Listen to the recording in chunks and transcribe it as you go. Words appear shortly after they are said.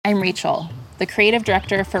I'm Rachel, the creative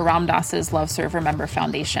director for Ram Dass's Love Serve Remember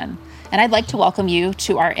Foundation, and I'd like to welcome you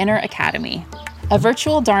to our Inner Academy, a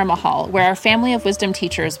virtual Dharma hall where our family of wisdom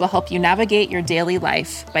teachers will help you navigate your daily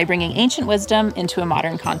life by bringing ancient wisdom into a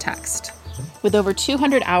modern context. With over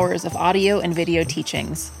 200 hours of audio and video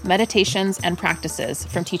teachings, meditations, and practices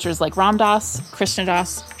from teachers like Ram Dass, Krishna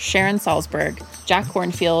Das, Sharon Salzberg, Jack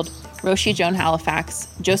Kornfield, Roshi Joan Halifax,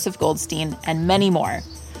 Joseph Goldstein, and many more,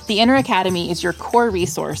 the Inner Academy is your core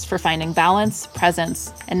resource for finding balance,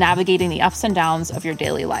 presence, and navigating the ups and downs of your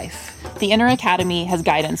daily life. The Inner Academy has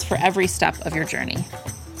guidance for every step of your journey.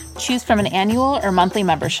 Choose from an annual or monthly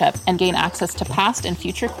membership and gain access to past and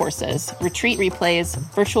future courses, retreat replays,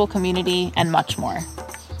 virtual community, and much more.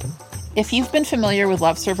 If you've been familiar with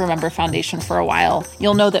Love Serve Remember Foundation for a while,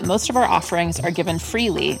 you'll know that most of our offerings are given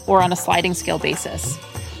freely or on a sliding scale basis.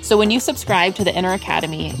 So when you subscribe to the Inner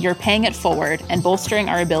Academy, you're paying it forward and bolstering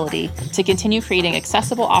our ability to continue creating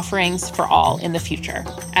accessible offerings for all in the future,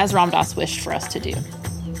 as Ram Dass wished for us to do.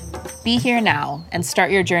 Be here now and start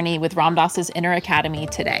your journey with Ram Dass's Inner Academy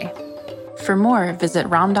today. For more, visit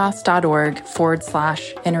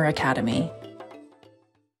ramdass.org/Inner Academy.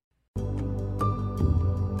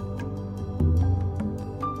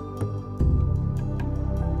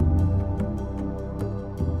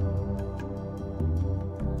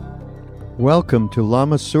 Welcome to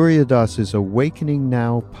Lama Surya Das's Awakening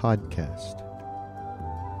Now podcast.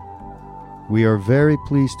 We are very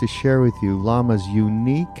pleased to share with you Lama's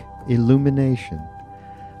unique illumination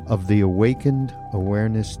of the Awakened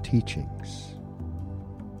Awareness teachings.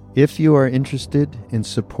 If you are interested in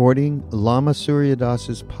supporting Lama Surya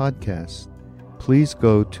Das's podcast, please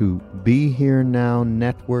go to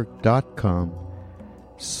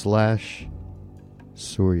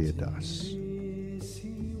BeHereNow.com/Suryadas.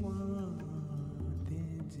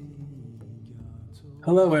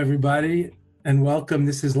 Hello, everybody, and welcome.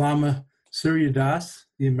 This is Lama Surya Das,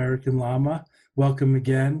 the American Lama. Welcome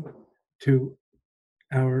again to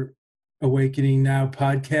our Awakening Now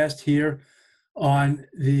podcast here on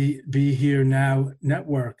the Be Here Now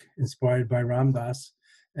network, inspired by Ram Dass.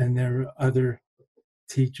 And there are other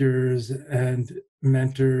teachers and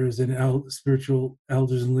mentors and spiritual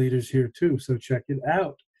elders and leaders here too, so check it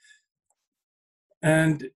out.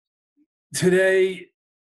 And today,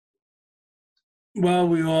 well,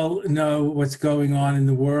 we all know what's going on in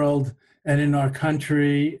the world and in our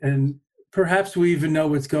country, and perhaps we even know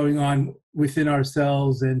what's going on within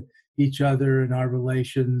ourselves and each other and our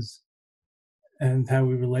relations and how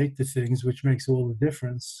we relate to things, which makes all the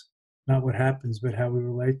difference. Not what happens, but how we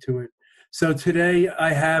relate to it. So today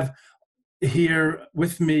I have here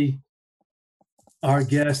with me our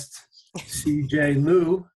guest, C.J.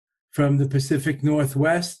 Liu from the Pacific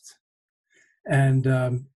Northwest. And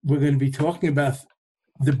we're going to be talking about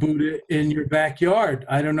the Buddha in your backyard.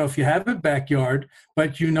 I don't know if you have a backyard,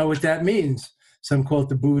 but you know what that means. Some call it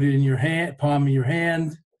the Buddha in your hand, palm of your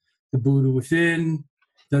hand, the Buddha within.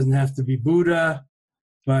 Doesn't have to be Buddha,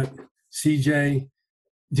 but CJ,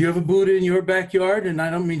 do you have a Buddha in your backyard? And I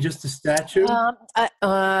don't mean just a statue.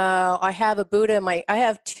 I have a Buddha I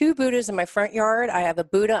have two Buddhas in my front yard. I have a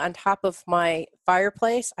Buddha on top of my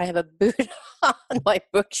fireplace. I have a Buddha on my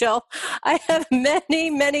bookshelf. I have many,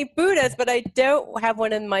 many Buddhas, but I don't have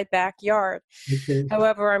one in my backyard. Okay.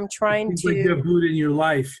 However, I'm trying to. Like you have a Buddha in your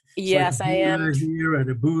life. Yes, I am. Here and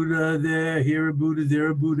a Buddha there, here a Buddha, there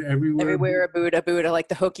a Buddha, everywhere. Everywhere a Buddha, like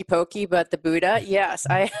the hokey pokey, but the Buddha. Yes,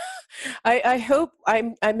 I hope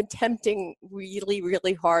I'm attempting really,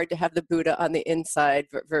 really hard to have the Buddha on the inside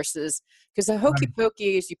versus, because the hokey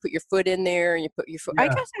pokey is you put your foot in there and you put your foot. Yeah. I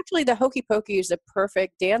guess actually the hokey pokey is a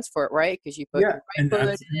perfect dance for it, right? Because you put your right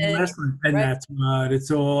foot in. And that's what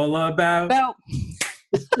it's all about.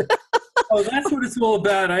 Oh, that's what it's all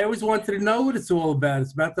about. I always wanted to know what it's all about.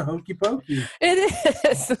 It's about the hokey pokey. It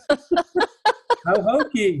is. How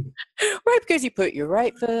hokey? Right, because you put your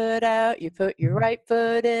right foot out, you put your right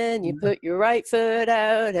foot in, you put your right foot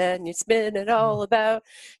out, and you spin it all about.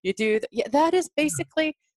 You do that. Yeah, that is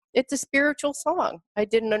basically, it's a spiritual song. I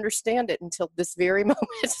didn't understand it until this very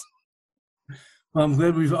moment. Well, I'm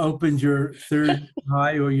glad we've opened your third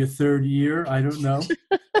eye or your third year. I don't know.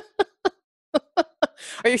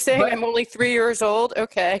 Are you saying I'm only 3 years old?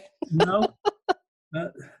 Okay. No.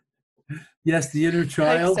 Yes, the inner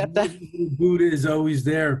child, Buddha is always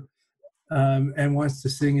there and wants to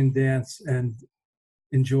sing and dance and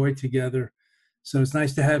enjoy together. So it's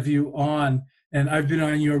nice to have you on. And I've been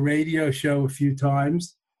on your radio show a few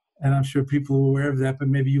times, and I'm sure people are aware of that, but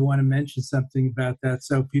maybe you want to mention something about that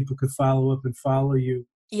so people could follow up and follow you.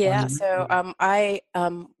 Yeah, so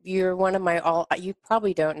you're one of my you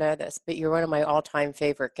probably don't know this, but you're one of my all-time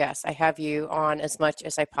favorite guests. I have you on as much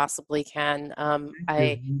as I possibly can.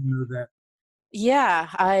 You know that. Yeah,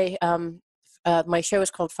 my show is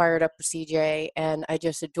called Fired Up with CJ, and I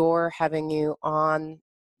just adore having you on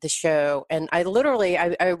the show. And I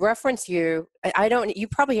reference you. I don't, you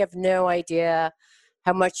probably have no idea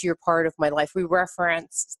how much you're part of my life. We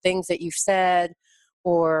reference things that you've said,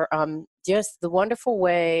 or just the wonderful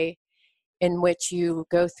way in which you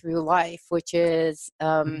go through life, which is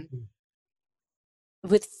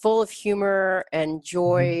with full of humor and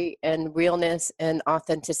joy and realness and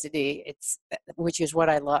authenticity. Which is what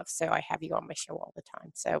I love. So I have you on my show all the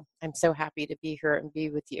time. So I'm so happy to be here and be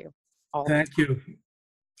with you all the time. Thank you.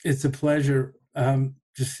 It's a pleasure to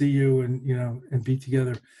see you and be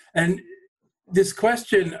together. And this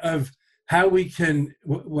question of how we can,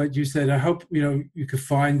 what you said, I hope, you could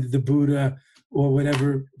find the Buddha or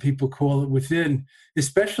whatever people call it within,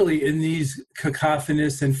 especially in these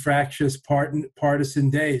cacophonous and fractious partisan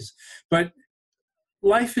days. But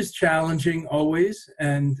life is challenging always,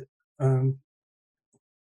 and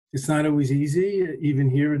it's not always easy, even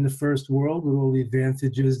here in the first world with all the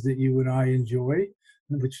advantages that you and I enjoy,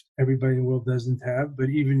 which everybody in the world doesn't have. But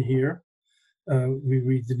even here, we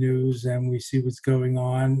read the news and we see what's going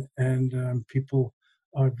on, and people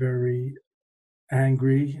are very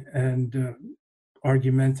angry and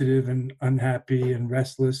argumentative and unhappy and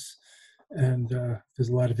restless, and there's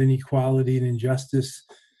a lot of inequality and injustice.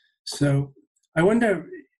 So I wonder,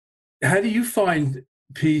 how do you find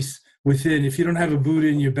peace within if you don't have a Buddha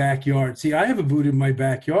in your backyard? See, I have a Buddha in my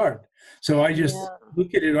backyard, so I just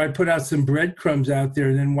look at it. I put out some breadcrumbs out there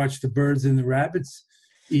and then watch the birds and the rabbits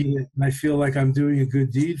eat it, and I feel like I'm doing a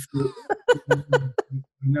good deed for it.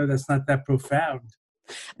 No, that's not that profound.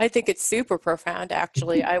 I think it's super profound,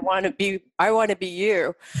 actually. I want to be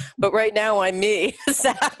you, but right now I'm me,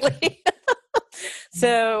 sadly.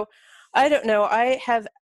 So I don't know.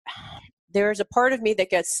 There's a part of me that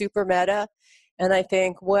gets super meta, and I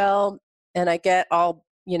think, and I get all,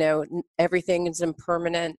 everything is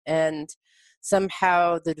impermanent, and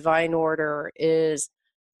somehow the divine order is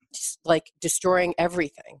just like destroying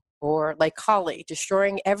everything, or like Kali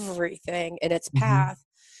destroying everything in its path.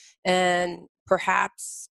 And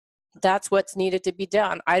perhaps that's what's needed to be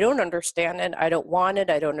done. I don't understand it. I don't want it.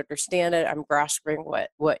 I don't understand it. I'm grasping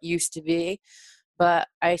what used to be, but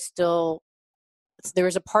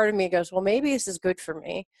there's a part of me that goes, well, maybe this is good for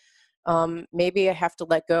me. Maybe I have to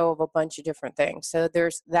let go of a bunch of different things. So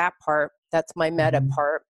there's that part. That's my meta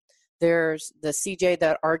part. There's the CJ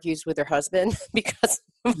that argues with her husband because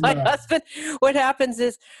my husband, what happens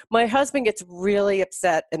is my husband gets really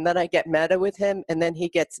upset, and then I get meta with him, and then he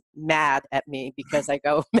gets mad at me because I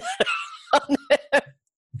go meta on him.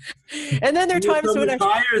 And then there are times when I'm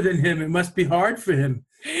higher than him. It must be hard for him.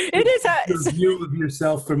 It is a view of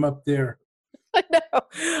yourself from up there. I know.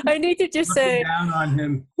 I need to just say down on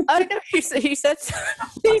him. I know. He said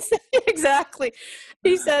exactly.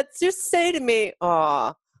 He said, just say to me,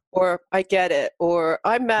 "Aw," or "I get it," or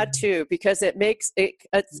 "I'm mad too," because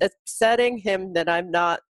it's upsetting him that I'm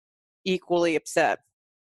not equally upset.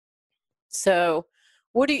 So,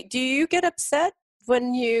 do you get upset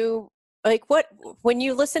when you when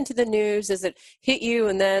you listen to the news? Does it hit you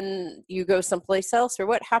and then you go someplace else, or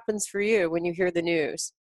what happens for you when you hear the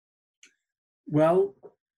news? Well,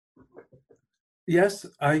 yes,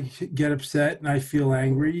 I get upset and I feel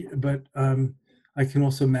angry, but I can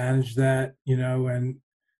also manage that, and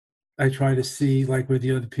I try to see like where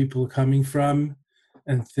the other people are coming from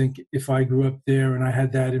and think if I grew up there and I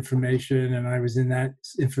had that information and I was in that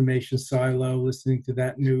information silo listening to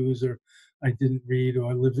that news, or I didn't read,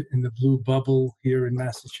 or I live in the blue bubble here in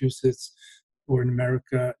Massachusetts or in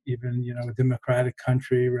America, even, a democratic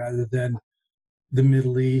country rather than the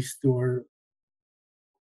Middle East or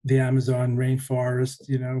the Amazon rainforest,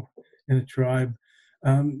 in a tribe,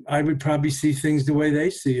 I would probably see things the way they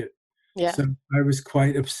see it. Yeah. So I was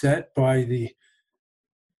quite upset by the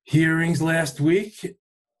hearings last week,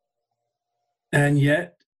 and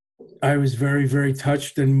yet I was very, very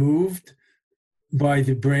touched and moved by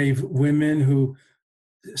the brave women who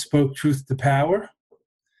spoke truth to power,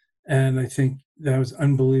 and I think that was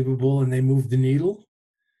unbelievable, and they moved the needle.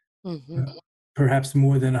 Perhaps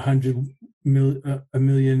more than 100 a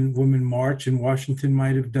million women march in Washington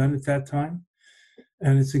might have done at that time,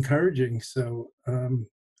 and it's encouraging. So,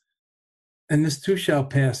 and this too shall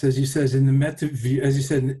pass, as you says in the meta view, as you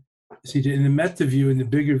said, CJ, in the meta view, in the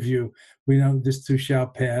bigger view, we know this too shall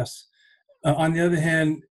pass. On the other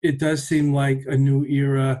hand, it does seem like a new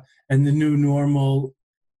era and the new normal.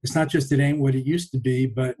 It's not just it ain't what it used to be,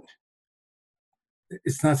 but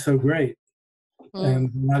it's not so great. And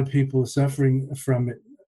a lot of people are suffering from it.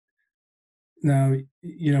 Now,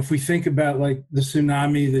 if we think about like the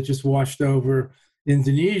tsunami that just washed over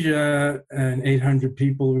Indonesia and 800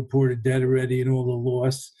 people reported dead already and all the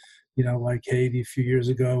loss, like Haiti a few years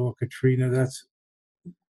ago or Katrina,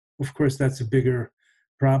 of course, that's a bigger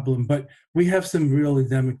problem. But we have some real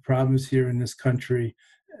endemic problems here in this country,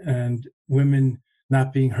 and women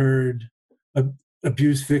not being heard,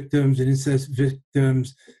 abuse victims and incest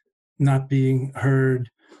victims not being heard,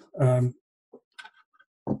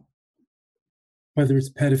 whether it's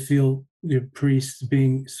pedophile priests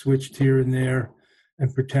being switched here and there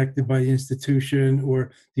and protected by the institution,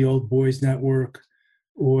 or the Old Boys Network,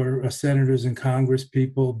 or senators and Congress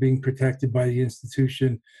people being protected by the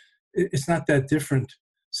institution. It's not that different.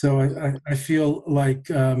 So I feel like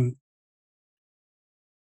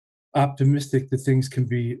optimistic that things can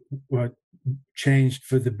be changed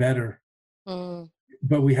for the better.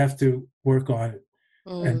 But we have to work on it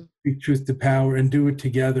and speak truth to power and do it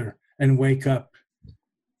together and wake up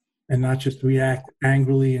and not just react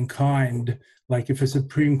angrily and kind. Like if a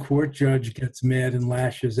Supreme Court judge gets mad and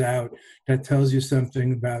lashes out, that tells you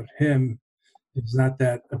something about him. It's not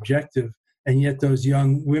that objective. And yet those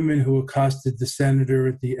young women who accosted the senator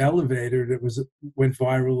at the elevator that went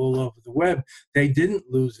viral all over the web, they didn't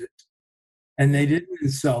lose it. And they didn't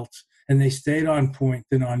insult. And they stayed on point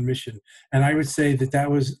and on mission. And I would say that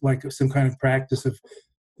was like some kind of practice of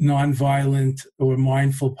nonviolent or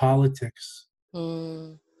mindful politics.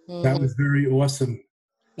 That was very awesome.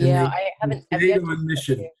 And they stayed on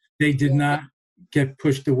mission. They did not get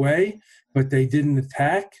pushed away, but they didn't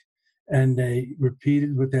attack. And they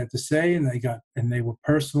repeated what they had to say, and they were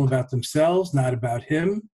personal about themselves, not about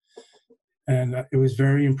him. And it was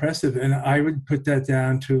very impressive. And I would put that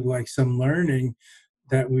down to like some learning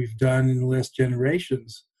that we've done in the last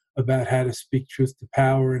generations about how to speak truth to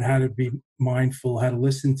power and how to be mindful, how to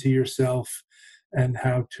listen to yourself, and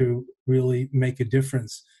how to really make a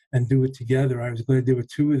difference and do it together. I was glad there were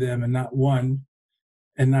two of them and not one,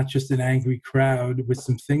 and not just an angry crowd with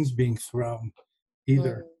some things being thrown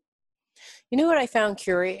either. You know what I found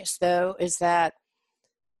curious, though, is that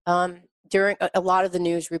during a lot of the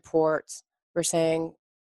news reports were saying,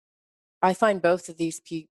 I find both of these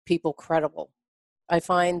people credible. I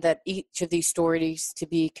find that each of these stories to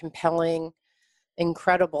be compelling,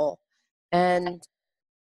 incredible, and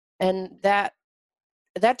that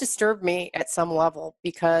disturbed me at some level,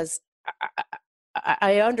 because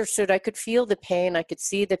I understood, I could feel the pain, I could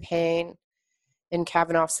see the pain in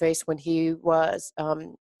Kavanaugh's face when he was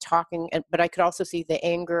talking, but I could also see the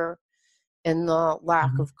anger and the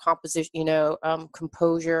lack of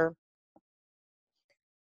composure.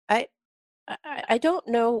 I don't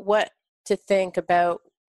know what to think about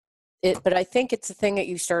it, but I think it's the thing that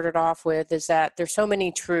you started off with, is that there's so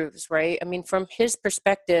many truths, right? I mean, from his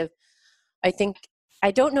perspective,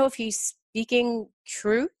 I don't know if he's speaking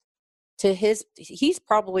truth to he's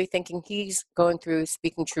probably thinking he's going through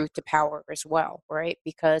speaking truth to power as well, right?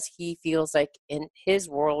 Because he feels like in his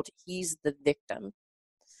world, he's the victim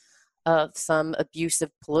of some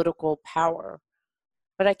abusive political power.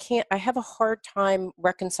 But I have a hard time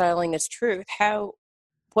reconciling his truth.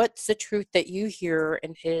 What's the truth that you hear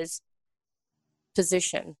in his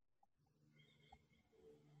position?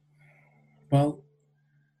 Well,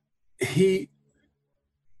 he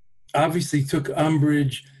obviously took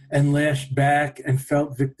umbrage and lashed back and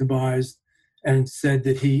felt victimized and said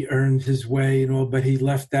that he earned his way and all, but he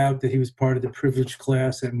left out that he was part of the privileged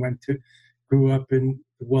class and grew up in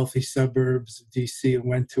the wealthy suburbs of DC and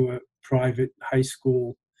went to a private high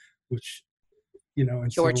school, which,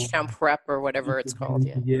 and Georgetown Prep or whatever it's called,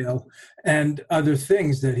 yeah. Yale, and other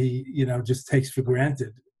things that he, just takes for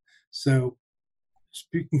granted. So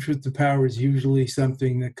speaking truth to power is usually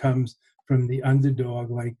something that comes from the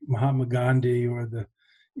underdog, like Mahatma Gandhi or the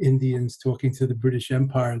Indians talking to the British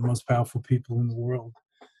Empire, the most powerful people in the world.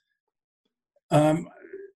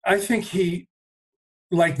 I think he,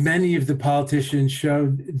 like many of the politicians,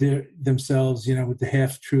 showed themselves, with the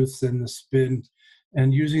half-truths and the spin,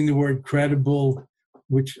 and using the word credible,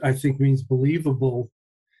 which I think means believable.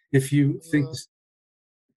 If you think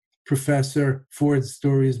Professor Ford's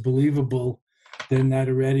story is believable, then that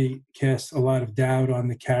already casts a lot of doubt on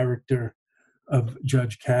the character of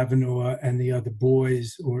Judge Kavanaugh and the other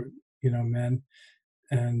boys or, men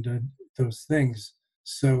and those things.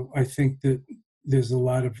 So I think that there's a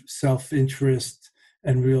lot of self-interest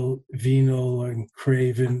and real venal and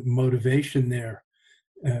craven motivation there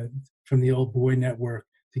from the Old Boy Network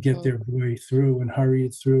to get their boy through and hurry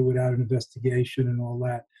it through without an investigation and all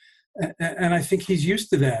that. And I think he's used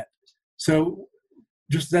to that. So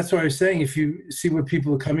just that's what I was saying. If you see where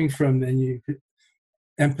people are coming from, then you could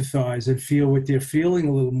empathize and feel what they're feeling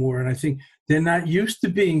a little more. And I think they're not used to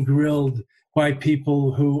being grilled by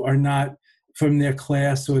people who are not from their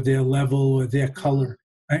class or their level or their color.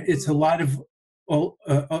 It's a lot of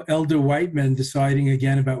elder white men deciding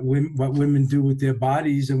again about what women do with their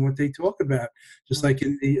bodies and what they talk about, just like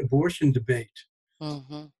in the abortion debate.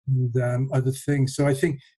 And other things. So I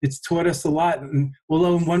think it's taught us a lot. And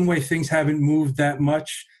although in one way things haven't moved that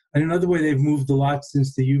much, in another way they've moved a lot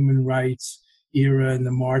since the human rights era and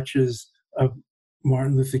the marches of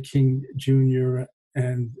Martin Luther King Jr.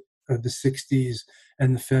 and the 60s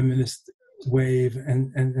and the feminist wave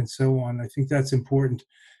and so on. I think that's important.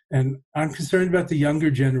 And I'm concerned about the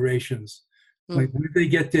younger generations, like where they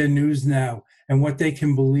get their news now and what they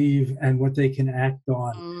can believe and what they can act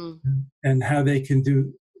on and how they can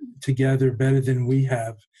do together better than we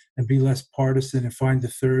have and be less partisan and find a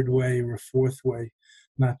third way or a fourth way,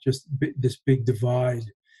 not just this big divide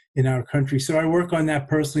in our country. So I work on that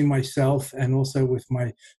personally myself and also with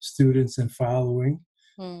my students and following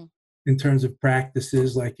in terms of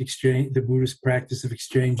practices like the Buddhist practice of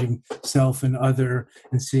exchanging self and other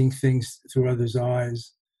and seeing things through others'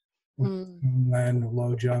 eyes. And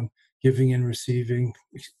Lojong, giving and receiving,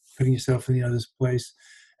 putting yourself in the other's place,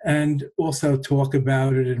 and also talk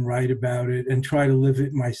about it and write about it and try to live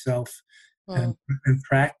it myself and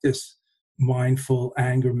practice mindful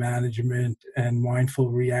anger management and mindful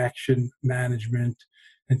reaction management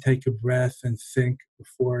and take a breath and think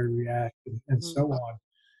before I react and so on.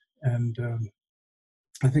 And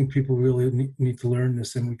I think people really need to learn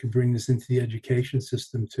this, and we can bring this into the education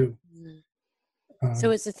system too.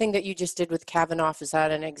 So is the thing that you just did with Kavanaugh, is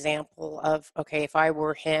that an example of, okay, if I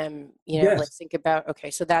were him, yes. Let's think about,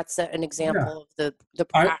 okay, so that's an example of the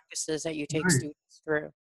practices that you take students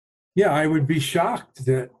through. Yeah, I would be shocked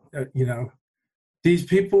that, these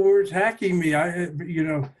people were attacking me.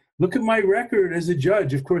 Look at my record as a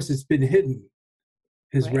judge. Of course, it's been hidden,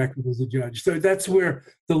 his record as a judge. So that's where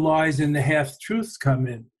the lies and the half-truths come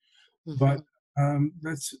in. But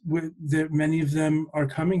that's where many of them are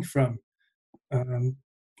coming from.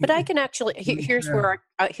 But I can actually here's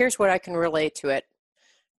what I can relate to it.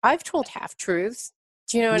 I've told half truths.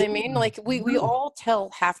 Do you know what I mean? Like we all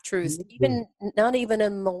tell half truths, even not even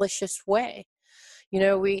in a malicious way.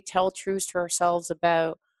 We tell truths to ourselves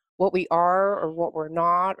about what we are or what we're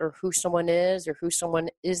not, or who someone is or who someone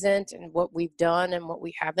isn't, and what we've done and what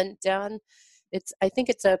we haven't done. I think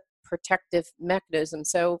it's a protective mechanism.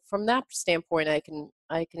 So from that standpoint, I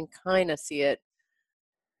can kind of see it.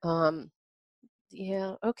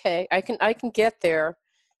 Yeah, okay. I can get there.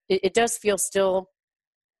 It does feel still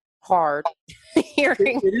hard.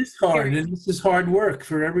 It is hard, and this is hard work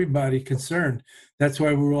for everybody concerned. That's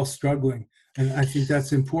why we're all struggling, and I think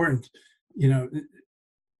that's important.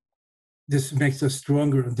 This makes us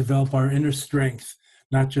stronger and develop our inner strength,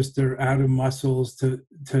 not just our outer muscles to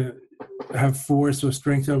have force or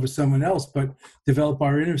strength over someone else, but develop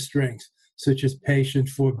our inner strength, such as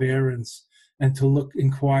patience, forbearance, and to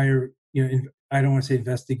inquire. I don't want to say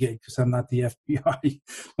investigate because I'm not the FBI,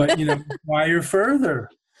 but inquire further.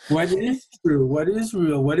 What is true? What is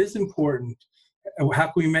real? What is important? How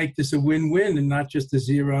can we make this a win-win and not just a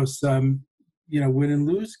zero-sum, win and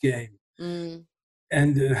lose game?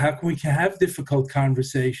 And how can we have difficult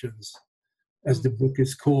conversations, as the book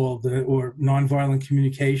is called, or nonviolent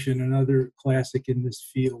communication, another classic in this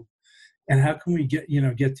field? And how can we get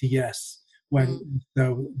to yes when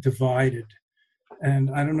so divided?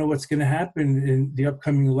 And I don't know what's going to happen in the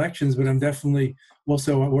upcoming elections, but I'm definitely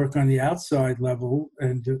also at work on the outside level.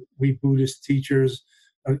 And we Buddhist teachers,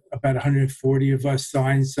 about 140 of us,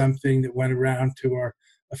 signed something that went around to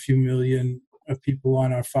a few million people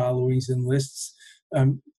on our followings and lists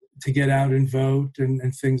to get out and vote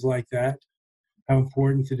and things like that. How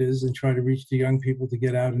important it is, and try to reach the young people to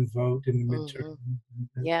get out and vote in the midterm.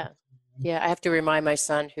 Yeah, I have to remind my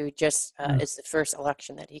son, who just is the first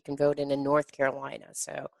election that he can vote in North Carolina.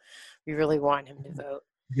 So we really want him to vote.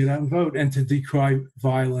 Get out and vote, and to decry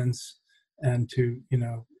violence, and to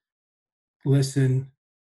listen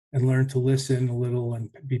and learn to listen a little, and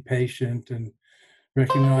be patient, and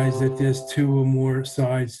recognize that there's two or more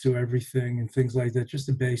sides to everything, and things like that. Just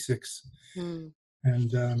the basics,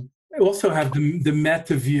 and also have the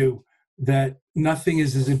meta view that nothing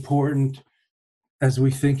is as important as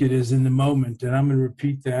we think it is in the moment. And I'm going to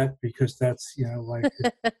repeat that because that's, like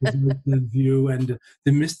the view and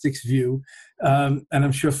the mystic's view. And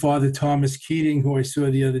I'm sure Father Thomas Keating, who I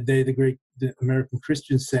saw the other day, the American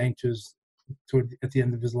Christian saint who's at the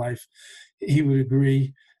end of his life, he would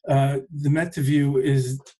agree. The meta view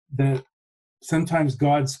is that sometimes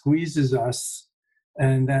God squeezes us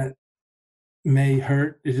and that may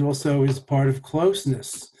hurt. It also is part of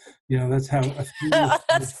closeness. That's how. That's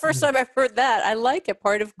the first time I've heard that. I like it.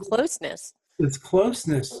 Part of closeness. It's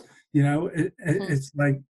closeness. It's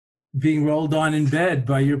like being rolled on in bed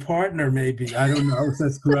by your partner, maybe. I don't know if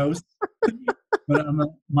that's gross, but I'm a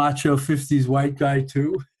macho 50s white guy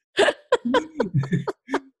too.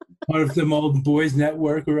 Part of some old boys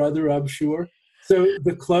network or other, I'm sure. So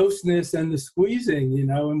the closeness and the squeezing,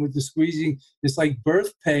 and with the squeezing, it's like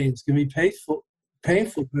birth pains can be painful,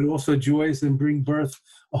 but also joyous and bring birth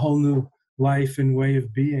a whole new life and way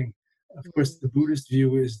of being. Of course, the Buddhist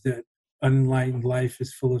view is that unenlightened life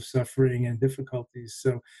is full of suffering and difficulties.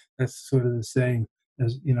 So that's sort of the saying,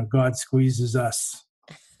 as God squeezes us,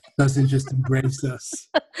 doesn't just embrace us.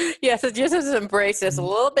 Yes, it just doesn't embrace us. A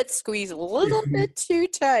little bit squeezed, a little bit too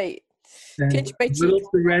tight. And a little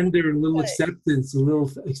surrender, a little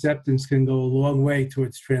acceptance can go a long way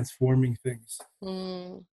towards transforming things.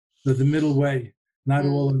 So the middle way, not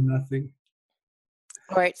all or nothing.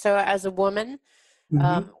 All right. So as a woman,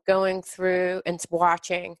 going through and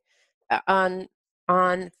watching on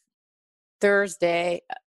Thursday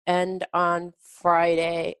and on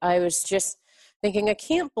Friday, I was just thinking, I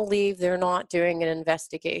can't believe they're not doing an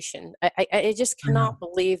investigation. I just cannot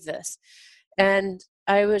believe this. And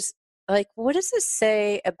I was like, what does this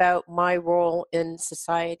say about my role in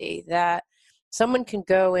society, that someone can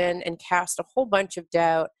go in and cast a whole bunch of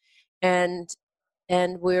doubt, and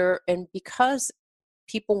because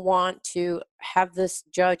people want to have this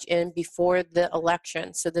judge in before the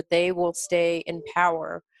election so that they will stay in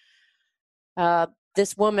power,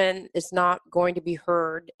 this woman is not going to be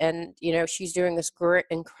heard. And she's doing this great,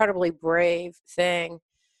 incredibly brave thing.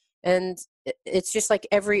 And it's just like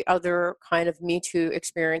every other kind of Me Too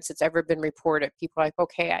experience that's ever been reported. People are like,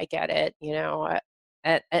 okay, I get it,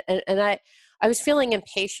 and I was feeling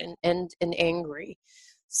impatient and angry.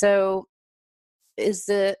 So is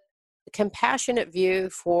the compassionate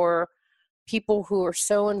view for people who are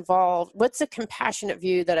so involved, what's a compassionate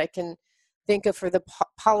view that I can think of for the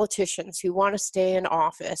politicians who want to stay in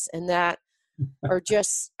office and that are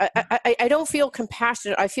just, I don't feel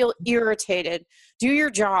compassionate. I feel irritated. Do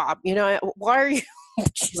your job. Why are you,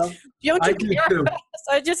 don't you care about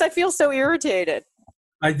us? I feel so irritated.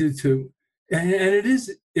 I do too. And it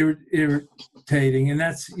is irritating. And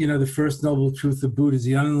that's, the first noble truth of Buddha is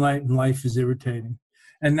the unenlightened life is irritating.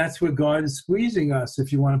 And that's where God is squeezing us,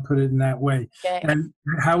 if you want to put it in that way. Okay. And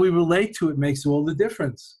how we relate to it makes all the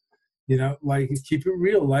difference. Like, keep it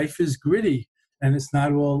real. Life is gritty, and it's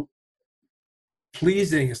not all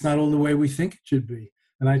pleasing. It's not all the way we think it should be.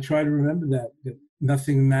 And I try to remember that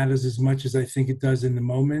nothing matters as much as I think it does in the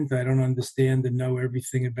moment. I don't understand and know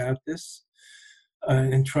everything about this,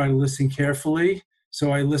 and try to listen carefully.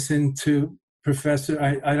 So I listen to Professor,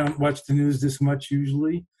 I don't watch the news this much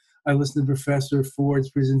usually. I listened to Professor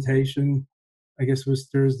Ford's presentation, I guess it was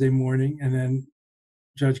Thursday morning, and then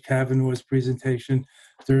Judge Kavanaugh's presentation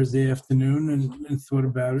Thursday afternoon, and thought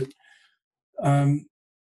about it.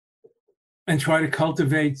 And try to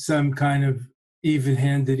cultivate some kind of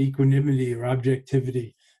even-handed equanimity or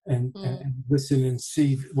objectivity, and listen and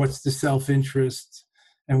see what's the self-interest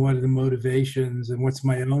and what are the motivations and what's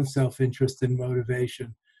my own self-interest and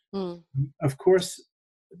motivation. Of course,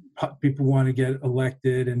 people want to get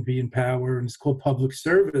elected and be in power, and it's called public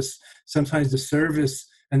service. Sometimes the service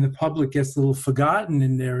and the public gets a little forgotten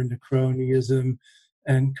in there, in the cronyism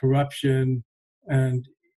and corruption, and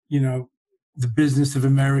the business of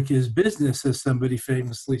America is business, as somebody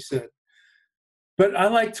famously said. But I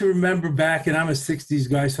like to remember back, and I'm a 60s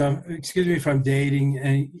guy, so excuse me if I'm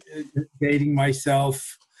dating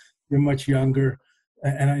myself. You're much younger,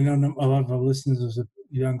 and I know a lot of our listeners are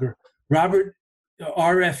younger. Robert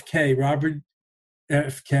F.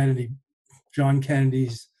 Kennedy, John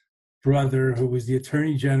Kennedy's brother, who was the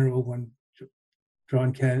Attorney General when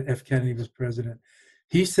John F. Kennedy was president,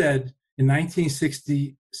 he said in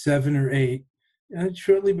 1967 or 8,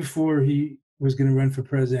 shortly before he was going to run for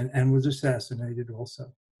president and was assassinated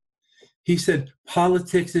also, he said,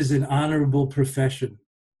 politics is an honorable profession.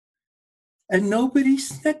 And nobody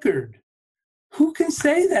snickered. Who can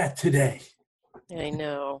say that today? I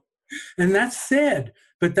know. And that's sad,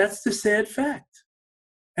 but that's the sad fact.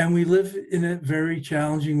 And we live in a very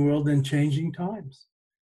challenging world and changing times.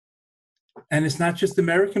 And it's not just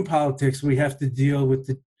American politics. We have to deal with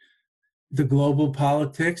the global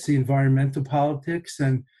politics, the environmental politics,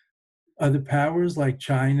 and other powers like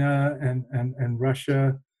China and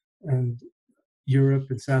Russia and Europe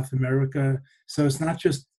and South America. So it's not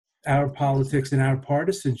just our politics and our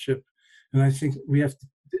partisanship. And I think we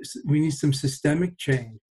need some systemic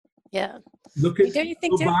change. Yeah. Look at Don't you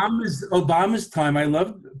think Obama's time. I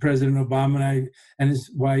loved President Obama and his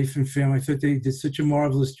wife and family. I thought they did such a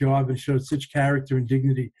marvelous job and showed such character and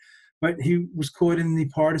dignity. But he was caught in the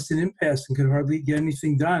partisan impasse and could hardly get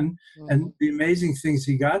anything done. Mm-hmm. And the amazing things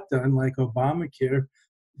he got done, like Obamacare,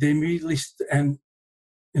 they immediately and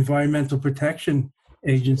Environmental Protection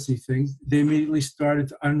Agency things, they immediately started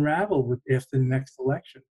to unravel after the next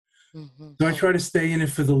election. Mm-hmm. So I try to stay in it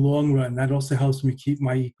for the long run. That also helps me keep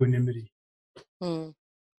my equanimity.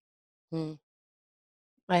 Mm-hmm.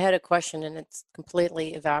 I had a question and it's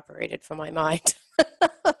completely evaporated from my mind.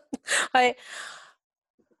 I'm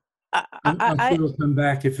sure it'll come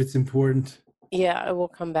back if it's important. Yeah, it will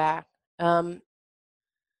come back.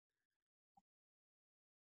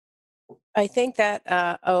 I think that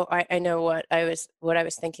I know what I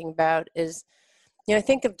was thinking about is, I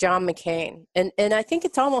think of John McCain, and I think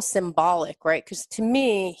it's almost symbolic, right? Because to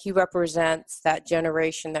me, he represents that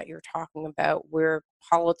generation that you're talking about, where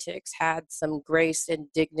politics had some grace and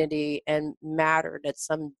dignity and mattered at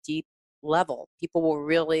some deep level. People were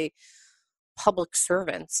really public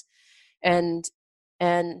servants, and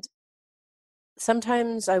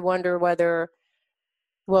sometimes I wonder whether,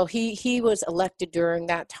 well, he was elected during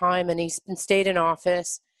that time, and he's been stayed in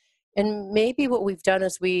office, and maybe what we've done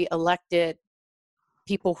is we elected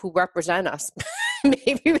people who represent us.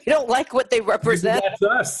 Maybe we don't like what they represent. Maybe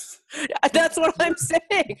that's us. That's what I'm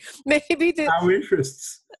saying. Maybe our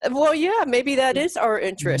interests. Well, yeah, maybe that is our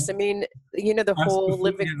interest. I mean, the whole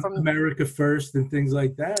living from America first and things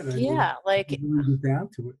like that. Like really down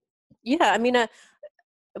to it. Yeah, I mean,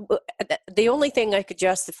 the only thing I could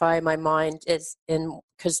justify in my mind is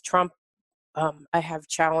because Trump, I have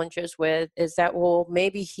challenges with, is that, well,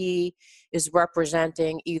 maybe he is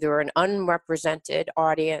representing either an unrepresented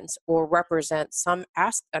audience or represents some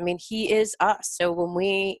aspect. I mean, he is us. So when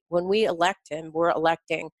we elect him, we're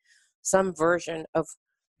electing some version of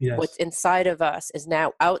what's inside of us is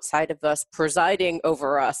now outside of us, presiding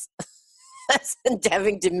over us, and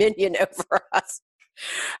having dominion over us.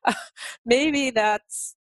 Maybe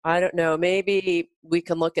that's, I don't know, maybe we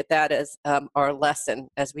can look at that as our lesson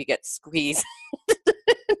as we get squeezed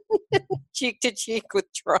cheek to cheek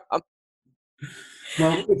with Trump.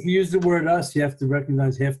 Well, if you use the word us, you have to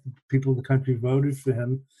recognize half the people in the country voted for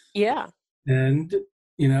him. Yeah. And,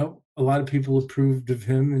 a lot of people approved of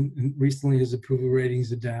him, and recently his approval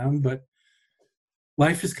ratings are down. But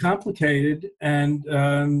life is complicated, and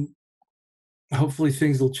hopefully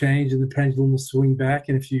things will change and the pendulum will swing back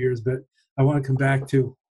in a few years. But I want to come back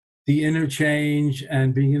to the interchange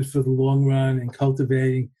and being in for the long run and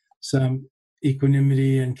cultivating some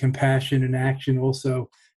equanimity and compassion and action also,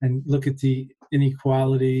 and look at the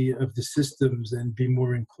inequality of the systems and be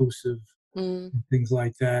more inclusive and things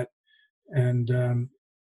like that. And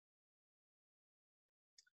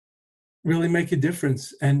really make a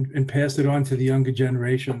difference and pass it on to the younger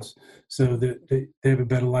generations so that they have a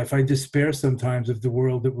better life. I despair sometimes of the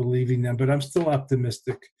world that we're leaving them, but I'm still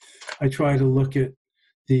optimistic. I try to look at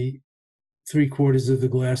the 3/4 of the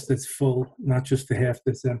glass that's full, not just the half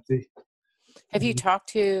that's empty. Have you talked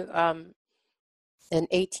to an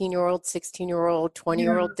 18-year-old, 16-year-old,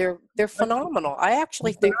 20-year-old? They're phenomenal. I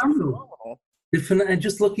actually think they're phenomenal. And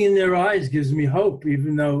just looking in their eyes gives me hope,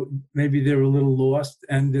 even though maybe they're a little lost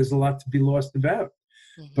and there's a lot to be lost about.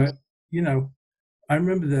 But, I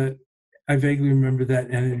remember that. I vaguely remember that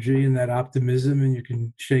energy and that optimism, and you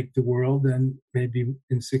can shake the world. And maybe in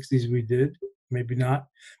the 60s we did, maybe not.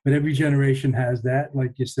 But every generation has that.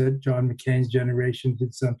 Like you said, John McCain's generation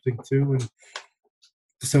did something too. And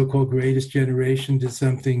the so-called greatest generation did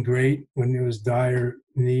something great when there was dire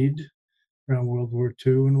need around World War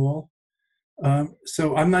II and all.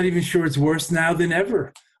 So I'm not even sure it's worse now than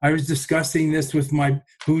ever. I was discussing this with my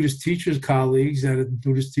Buddhist teachers colleagues at a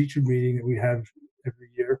Buddhist teacher meeting that we have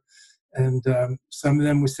every year. And some of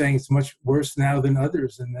them were saying it's much worse now than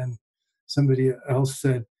others. And then somebody else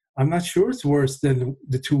said, I'm not sure it's worse than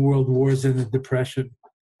the 2 world wars and the Depression.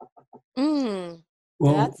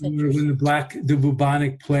 Well, when the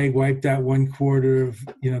bubonic plague wiped out 1/4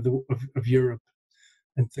 of Europe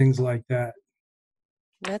and things like that.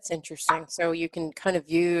 That's interesting. So you can kind of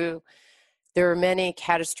view, there are many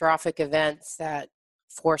catastrophic events that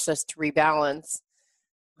force us to rebalance.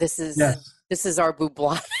 This is our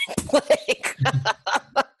bubonic plague.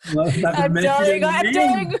 I'm dying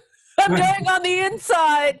on the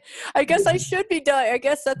inside. I guess I should be dying. I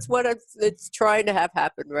guess that's what it's trying to have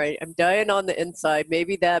happen, right? I'm dying on the inside.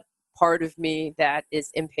 Maybe that part of me that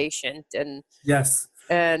is impatient and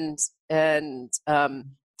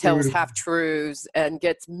tells half-truths and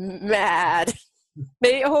gets mad.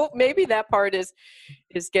 Maybe that part is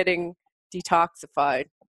getting detoxified.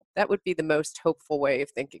 That would be the most hopeful way of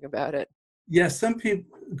thinking about it. Yes, some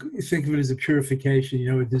people think of it as a purification.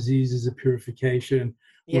 A disease is a purification,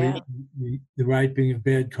 where Yeah. the ripening of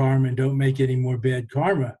bad karma, and don't make any more bad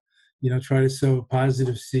karma. Try to sow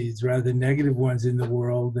positive seeds rather than negative ones in the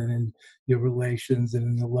world and in your relations and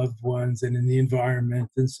in the loved ones and in the environment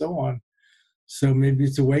and so on. So maybe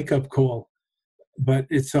it's a wake-up call, but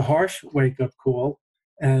it's a harsh wake-up call.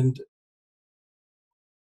 And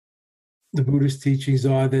the Buddhist teachings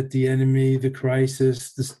are that the enemy, the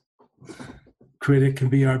crisis, the critic can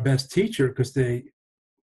be our best teacher because they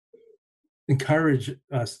encourage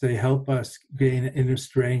us, they help us gain inner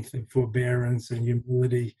strength and forbearance and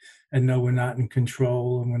humility and know we're not in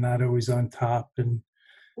control and we're not always on top, and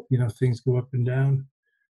things go up and down.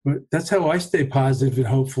 But that's how I stay positive and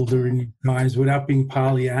hopeful during these times without being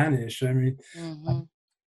Pollyannish. I mean, I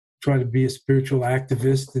try to be a spiritual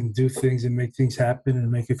activist and do things and make things happen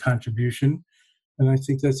and make a contribution. And I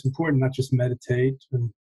think that's important, not just meditate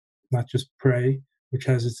and not just pray, which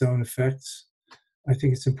has its own effects. I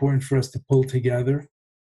think it's important for us to pull together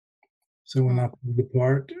so we're not pulled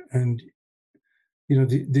apart. And,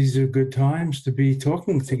 these are good times to be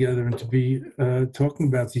talking together and to be talking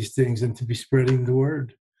about these things and to be spreading the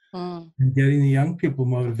word and getting the young people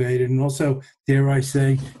motivated. And also, dare I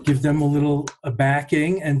say, give them a little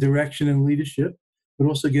backing and direction and leadership, but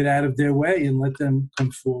also get out of their way and let them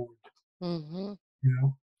come forward,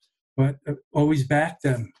 but always back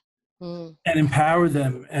them. And empower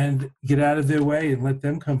them and get out of their way and let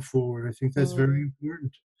them come forward. I think that's very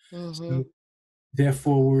important. So,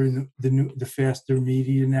 therefore, we're in the faster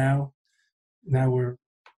media now. Now we're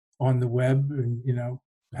on the web and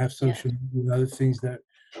have social media and other things that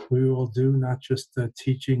we all do, not just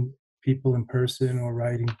teaching people in person or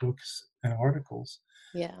writing books and articles.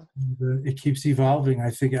 Yeah, And, it keeps evolving. I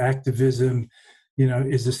think activism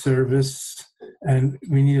is a service, and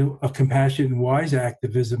we need a compassionate and wise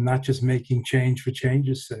activism, not just making change for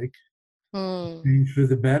change's sake. Change for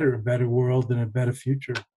the better, a better world and a better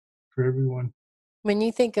future for everyone. when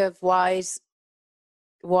you think of wise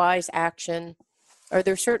action, are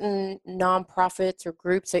there certain nonprofits or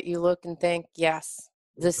groups that you look and think, yes,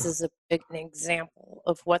 this is an example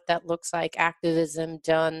of what that looks like, activism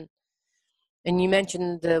done? And you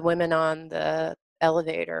mentioned the women on the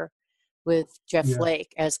elevator with Jeff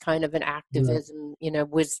Flake as kind of an activism,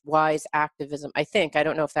 was wise activism. I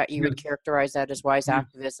don't know if that you would characterize that as wise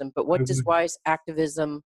activism, but what does wise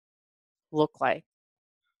activism look like?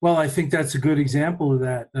 Well, I think that's a good example of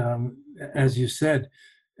that, as you said.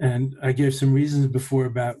 And I gave some reasons before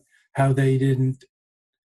about how they didn't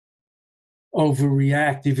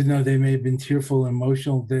overreact, even though they may have been tearful and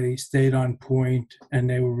emotional. They stayed on point and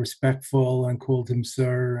they were respectful and called him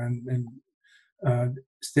sir and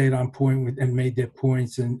stayed on point with and made their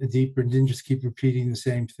points and deeper, and didn't just keep repeating the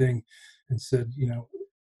same thing, and said,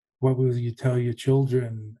 what will you tell your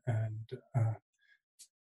children? And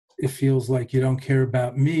it feels like you don't care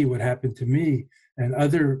about me, what happened to me and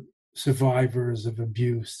other survivors of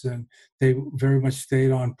abuse. And they very much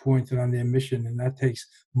stayed on point and on their mission, and that takes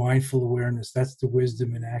mindful awareness. That's the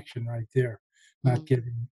wisdom in action right there, not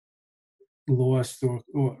getting lost or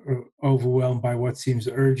overwhelmed by what seems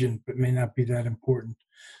urgent but may not be that important.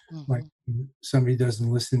 Like somebody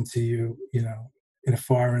doesn't listen to you, in a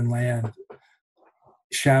foreign land,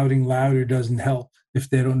 shouting louder doesn't help if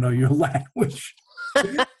they don't know your language.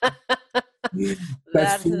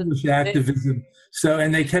 That's foolish activism. So,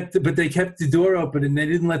 and they kept the door open, and they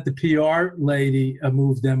didn't let the PR lady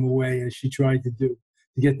move them away as she tried to do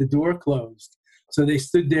to get the door closed. So they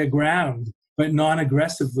stood their ground, but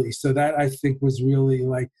non-aggressively. So that, I think, was really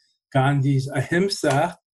like Gandhi's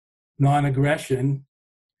ahimsa, non-aggression,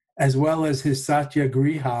 as well as his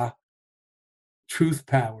satyagraha, truth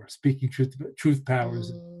power, speaking truth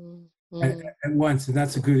powers at once. And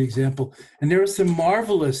that's a good example. And there are some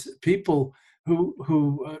marvelous people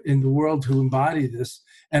who in the world who embody this,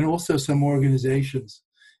 and also some organizations.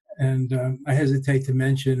 And I hesitate to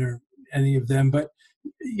mention any of them, but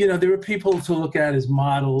there are people to look at as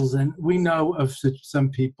models, and we know of some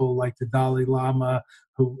people like the Dalai Lama,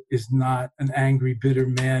 who is not an angry, bitter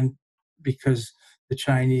man because the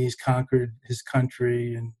Chinese conquered his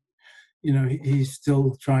country, and he's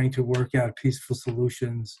still trying to work out peaceful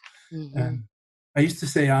solutions. And I used to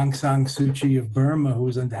say Aung San Suu Kyi of Burma, who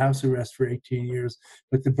was under house arrest for 18 years,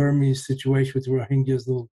 but the Burmese situation with Rohingya is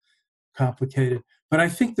a little complicated. But I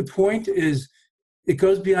think the point is, it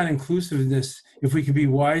goes beyond inclusiveness. If we could be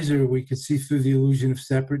wiser, we could see through the illusion of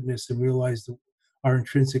separateness and realize our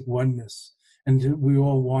intrinsic oneness. And we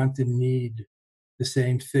all want and need the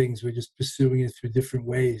same things. We're just pursuing it through different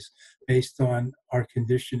ways based on our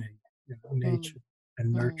conditioning, nature.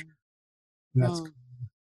 and nurture. Mm. And that's Mm.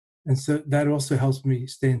 and so that also helps me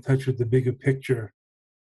stay in touch with the bigger picture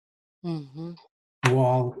Mm-hmm.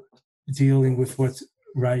 while dealing with what's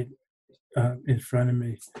right in front of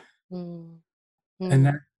me. Mm. And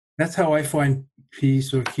Mm. that's how I find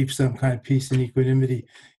peace or keep some kind of peace and equanimity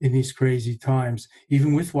in these crazy times,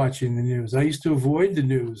 even with watching the news. I used to avoid the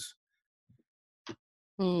news.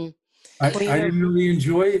 Mm. I, Well, I didn't really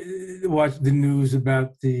enjoy watch the news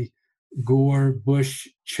about the Gore Bush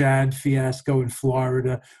Chad fiasco in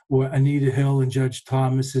Florida, or Anita Hill and Judge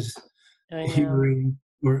Thomas's I know. hearing,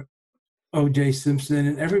 or O.J. Simpson,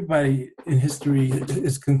 and everybody in history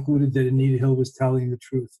has concluded that Anita Hill was telling the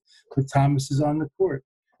truth, but Thomas is on the court,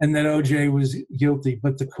 and that O.J. was guilty,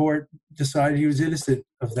 but the court decided he was innocent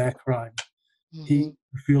of that crime. Mm-hmm. He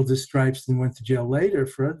filled his stripes and went to jail later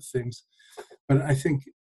for other things. But I think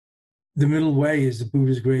the middle way is the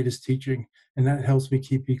Buddha's greatest teaching, and that helps me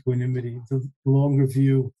keep equanimity. The longer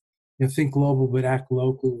view, think global but act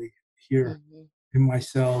locally here Mm-hmm. in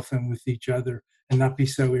myself and with each other, and not be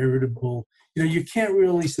so irritable. You can't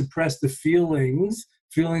really suppress the feelings.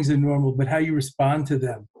 Feelings are normal, but how you respond to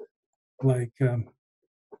them, like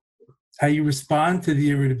how you respond to the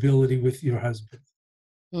irritability with your husband.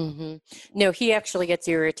 Mm-hmm. No, he actually gets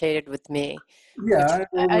irritated with me, which Yeah,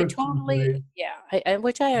 we'll I work through totally, it. yeah,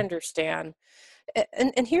 which I understand.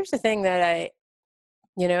 And here's the thing that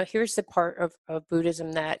here's the part of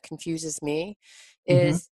Buddhism that confuses me Mm-hmm.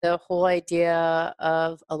 is the whole idea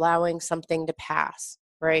of allowing something to pass,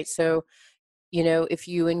 right? So, if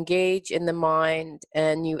you engage in the mind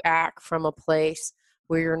and you act from a place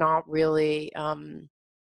where you're not really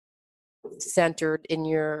centered in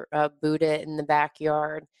your Buddha in the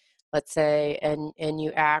backyard, let's say, and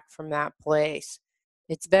you act from that place,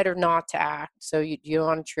 it's better not to act. So you don't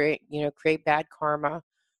want to create bad karma.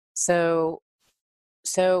 So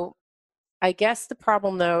so I guess the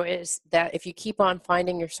problem though is that if you keep on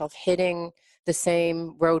finding yourself hitting the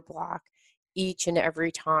same roadblock each and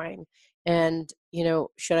every time, and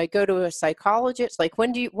should I go to a psychologist? Like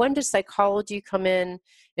when does psychology come in,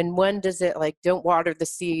 and when does it, like, don't water the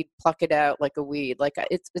seed, pluck it out like a weed? Like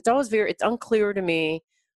it's always it's unclear to me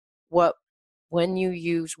what when you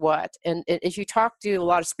use what. And if you talk to a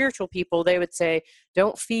lot of spiritual people, they would say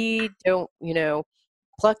don't feed, don't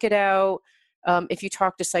pluck it out. If you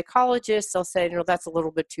talk to psychologists, they'll say, that's a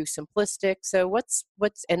little bit too simplistic. So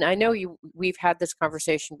and I know we've had this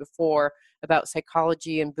conversation before about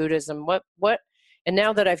psychology and Buddhism. And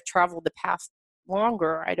now that I've traveled the path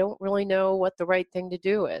longer, I don't really know what the right thing to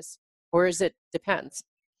do is, or is it depends.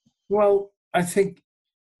 Well, I think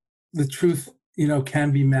the truth,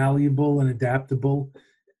 can be malleable and adaptable.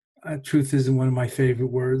 Truth isn't one of my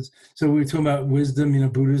favorite words. So we were talking about wisdom.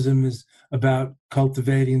 Buddhism is about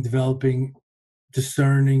cultivating and developing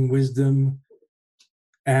discerning wisdom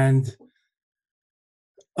and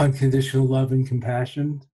unconditional love and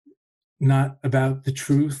compassion, not about the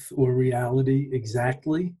truth or reality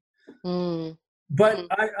exactly. Mm. But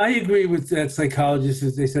I agree with that psychologist,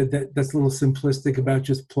 as they said, that's a little simplistic about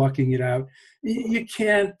just plucking it out. You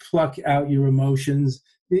can't pluck out your emotions.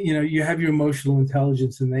 You have your emotional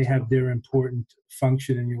intelligence, and they have their important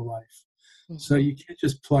function in your life. Mm-hmm. So you can't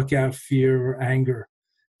just pluck out fear or anger,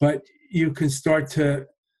 but you can start to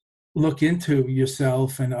look into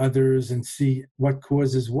yourself and others and see what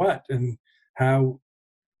causes what and how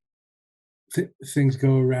things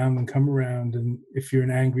go around and come around. And if you're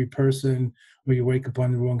an angry person, or you wake up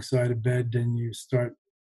on the wrong side of bed, and you start,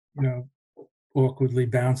 awkwardly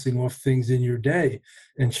bouncing off things in your day,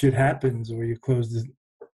 and shit happens, or you close the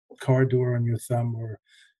car door on your thumb, or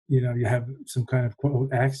you have some kind of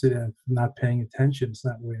quote accident, not paying attention. It's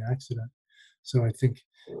not really an accident. So I think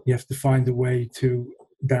you have to find a way to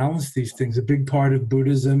balance these things. A big part of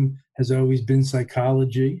Buddhism has always been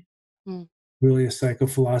psychology. Really a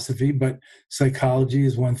psychophilosophy, but psychology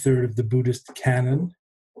is 1/3 of the Buddhist canon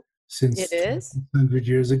since It is 100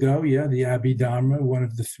 years ago. Yeah, the Abhidharma, one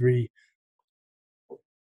of the 3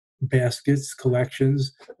 baskets,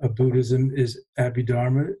 collections of Buddhism, is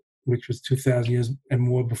Abhidharma, which was 2,000 years and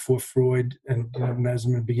more before Freud and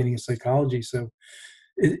Mesmer, beginning of psychology. So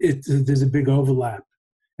there's a big overlap.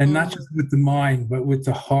 And not just with the mind, but with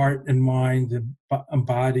the heart and mind, the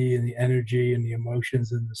body and the energy and the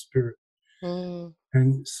emotions and the spirit.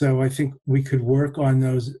 And so I think we could work on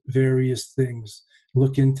those various things,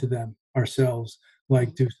 look into them ourselves,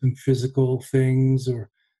 like do some physical things or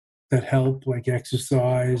that help, like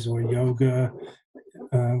exercise or yoga,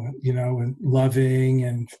 and loving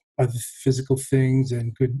and other physical things,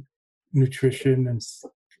 and good nutrition and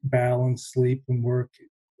balance, sleep and work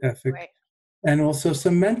ethic. right. and also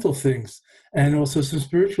some mental things, and also some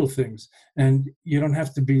spiritual things. And you don't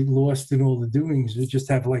have to be lost in all the doings. You just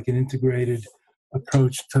have like an integrated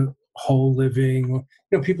approach to whole living.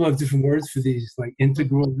 People have different words for these, like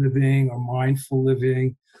integral living or mindful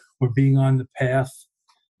living or being on the path.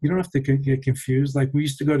 You don't have to get confused. Like, we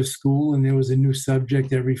used to go to school and there was a new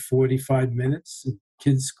subject every 45 minutes in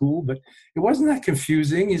kids' school, but it wasn't that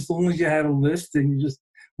confusing as long as you had a list and you just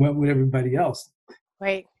went with everybody else.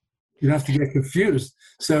 Right. You don't have to get confused.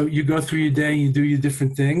 So you go through your day and you do your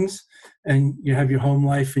different things, and you have your home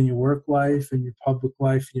life and your work life and your public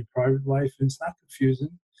life and your private life, and it's not confusing.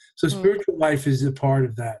 So spiritual life is a part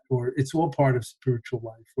of that, or it's all part of spiritual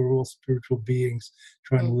life. We're all spiritual beings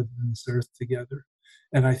trying to live on this earth together.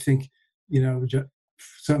 And I think, many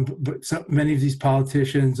of these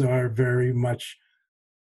politicians are very much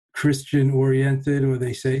Christian oriented, or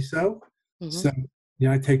they say so. So,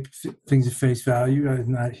 I take things at face value.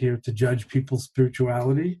 I'm not here to judge people's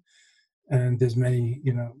spirituality. And there's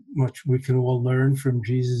much we can all learn from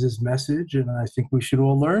Jesus's message. And I think we should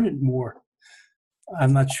all learn it more.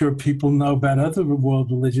 I'm not sure people know about other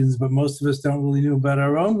world religions, but most of us don't really know about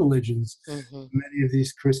our own religions. Many of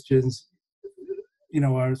these Christians,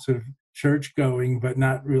 are sort of church-going, but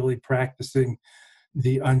not really practicing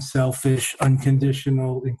the unselfish,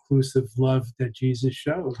 unconditional, inclusive love that Jesus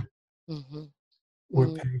showed,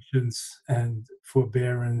 or patience and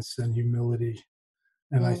forbearance and humility.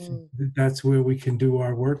 And I think that's where we can do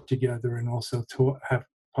our work together, and also have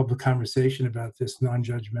public conversation about this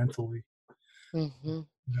non-judgmentally.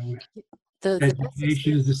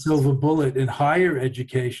 Education is the silver bullet, in higher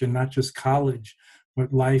education, not just college,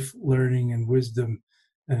 but life learning and wisdom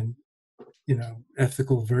and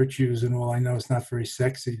ethical virtues and all. I know it's not very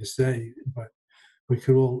sexy to say, but we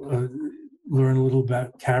could all learn a little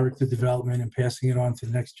about character development and passing it on to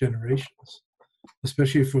the next generations,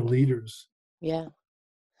 especially for leaders. Yeah.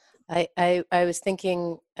 I was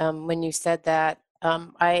thinking when you said that,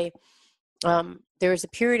 there was a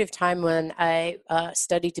period of time when I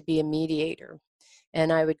studied to be a mediator,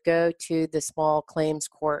 and I would go to the small claims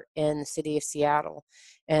court in the city of Seattle.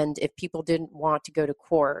 And if people didn't want to go to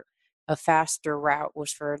court, a faster route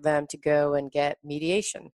was for them to go and get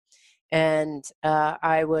mediation. And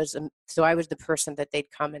I was the person that they'd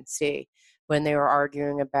come and see when they were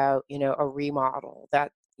arguing about, a remodel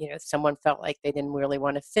that, someone felt like they didn't really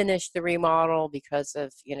want to finish the remodel because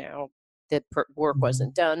of, the work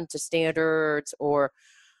wasn't done to standards, or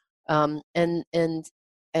I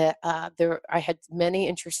had many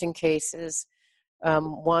interesting cases.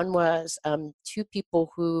 One was two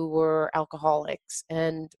people who were alcoholics,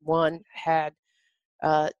 and one had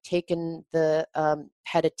taken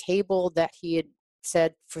had a table that he had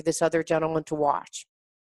said for this other gentleman to watch,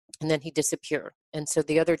 and then he disappeared. And so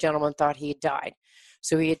the other gentleman thought he had died.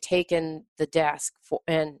 So he had taken the desk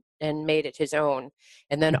and made it his own.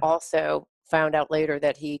 And then also found out later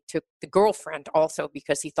that he took the girlfriend also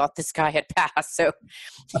because he thought this guy had passed. So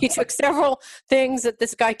he took several things that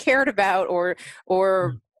this guy cared about, or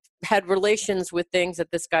had relations with things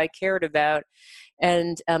that this guy cared about.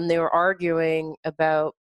 And they were arguing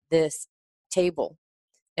about this table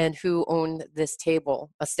and who owned this table,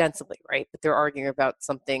 ostensibly, right? But they're arguing about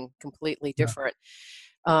something completely different.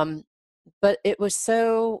 But it was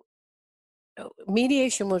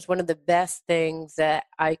mediation was one of the best things that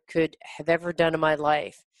I could have ever done in my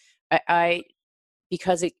life.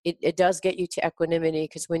 Because it does get you to equanimity,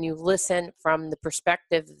 because when you listen from the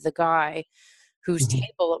perspective of the guy whose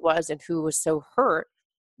table it was and who was so hurt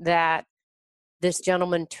that this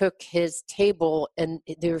gentleman took his table, and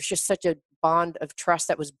there was just such a bond of trust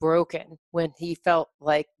that was broken when he felt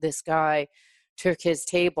like this guy took his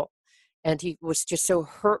table, and he was just so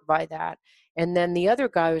hurt by that. And then the other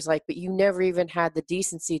guy was like, but you never even had the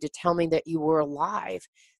decency to tell me that you were alive.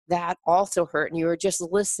 That also hurt. And you were just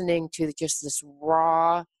listening to just this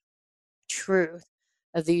raw truth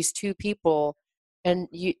of these two people. And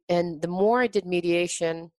the more I did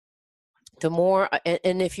mediation, the more,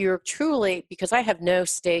 and if you're truly, because I have no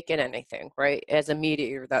stake in anything, right? As a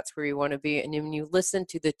mediator, that's where you want to be. And when you listen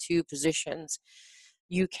to the two positions,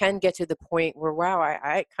 you can get to the point where, wow,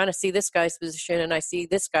 I kind of see this guy's position and I see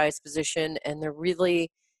this guy's position, and there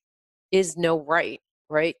really is no right?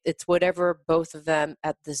 It's whatever both of them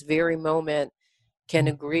at this very moment can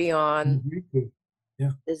agree on.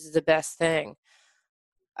 This is the best thing.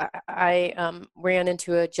 I ran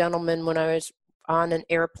into a gentleman when I was on an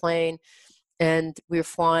airplane, and we were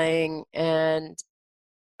flying, and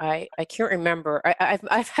I can't remember.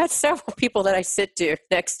 I've had several people that I sit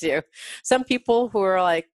next to. Some people who are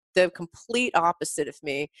like the complete opposite of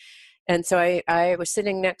me, And so I was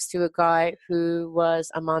sitting next to a guy who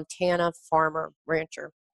was a Montana farmer,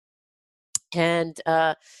 rancher. And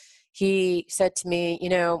he said to me,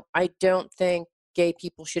 I don't think gay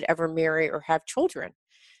people should ever marry or have children.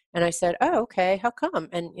 And I said, oh, okay, how come?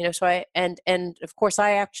 And, so and of course,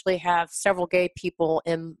 I actually have several gay people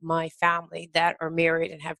in my family that are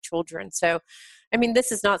married and have children. So, I mean,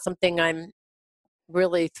 this is not something I'm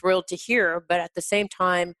really thrilled to hear, but at the same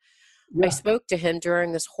time, I spoke to him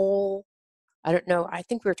during this whole, I don't know, I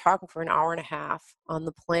think we were talking for an hour and a half on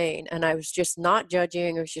the plane, and I was just not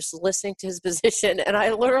judging. I was just listening to his position, and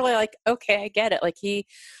I literally okay, I get it. Like, he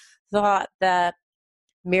thought that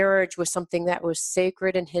marriage was something that was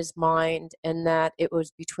sacred in his mind, and that it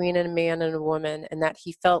was between a man and a woman, and that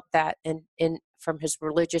he felt that in from his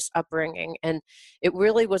religious upbringing. And it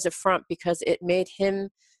really was a front, because it made him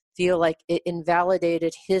feel like it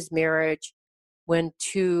invalidated his marriage when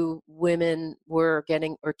two men were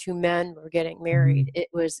getting married. It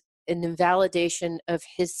was an invalidation of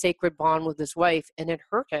his sacred bond with his wife, and it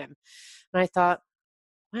hurt him. And I thought,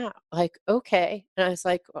 wow, okay. And I was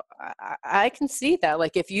like, I can see that.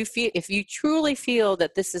 Like, if you truly feel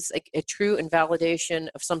that this is like a true invalidation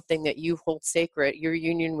of something that you hold sacred, your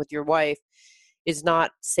union with your wife is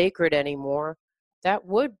not sacred anymore, that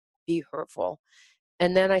would be hurtful.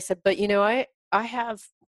 And then I said, but I have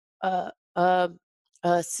a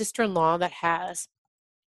sister-in-law that has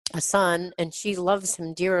a son, and she loves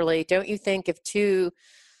him dearly. Don't you think if two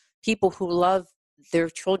people who love their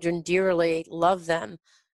children dearly love them,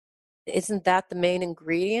 isn't that the main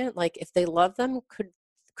ingredient? Like, if they love them,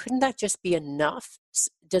 couldn't that just be enough?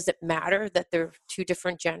 Does it matter that they're two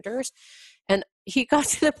different genders? And he got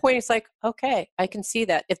to the point, he's like, okay, I can see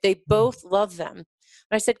that. If they both love them. And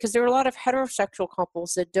I said, because there are a lot of heterosexual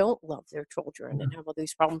couples that don't love their children and have all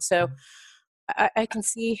these problems. So I can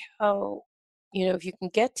see how, if you can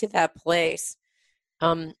get to that place,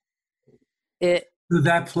 that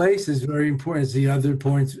place is very important. It's the other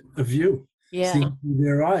point of view. Yeah. Seeing through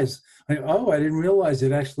their eyes. I didn't realize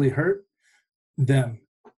it actually hurt them.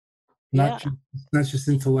 Not just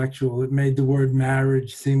intellectual. It made the word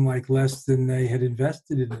marriage seem like less than they had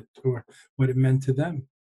invested in it, or what it meant to them.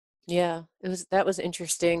 Yeah, that was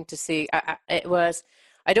interesting to see.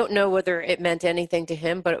 I don't know whether it meant anything to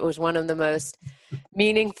him, but it was one of the most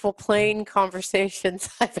meaningful, plain conversations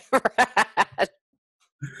I've ever had.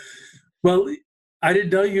 Well, I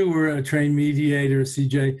didn't know you were a trained mediator,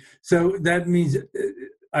 CJ. So that means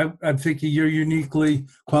I'm thinking you're uniquely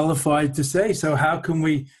qualified to say. So how can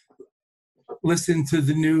we listen to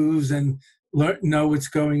the news and know what's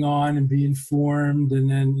going on and be informed,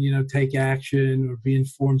 and then take action, or be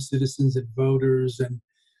informed citizens and voters, and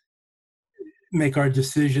make our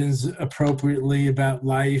decisions appropriately about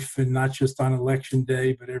life, and not just on election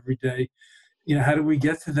day but every day? How do we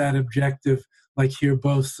get to that objective, like hear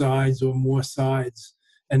both sides or more sides,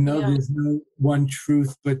 and know there's no one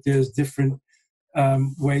truth, but there's different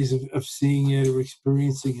ways of seeing it or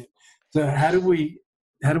experiencing it? So how do we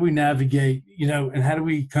navigate, and how do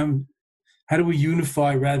we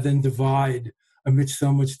unify rather than divide amidst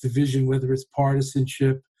so much division, whether it's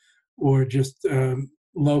partisanship or just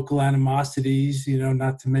local animosities,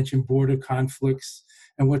 not to mention border conflicts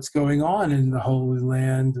and what's going on in the Holy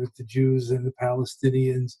Land with the Jews and the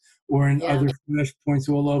Palestinians, or in other flashpoints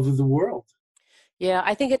all over the world? Yeah,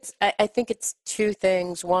 I think it's two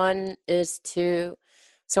things. One is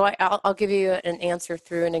I'll give you an answer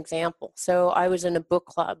through an example. So I was in a book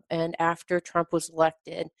club, and after Trump was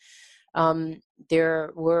elected,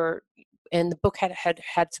 there were, and the book had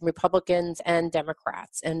some Republicans and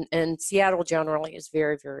Democrats, and Seattle generally is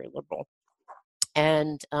very, very liberal.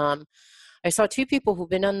 And I saw two people who've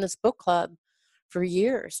been on this book club for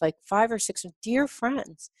years, like 5 or 6 dear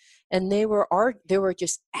friends, and they were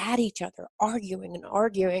just at each other, arguing.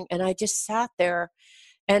 And I just sat there,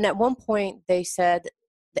 and at one point they said,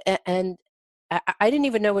 and I didn't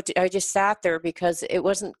even know I just sat there because it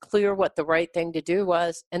wasn't clear what the right thing to do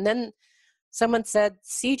was. And then someone said,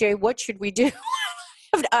 CJ, what should we do?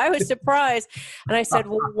 I was surprised. And I said,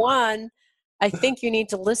 well, one, I think you need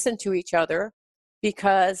to listen to each other,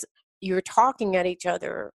 because you're talking at each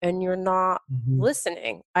other and you're not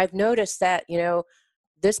listening. I've noticed that,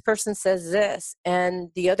 this person says this,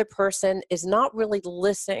 and the other person is not really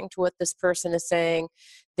listening to what this person is saying.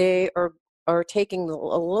 They are taking a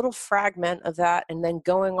little fragment of that and then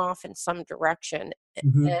going off in some direction.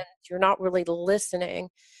 And you're not really listening,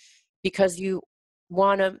 because you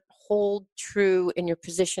want to hold true in your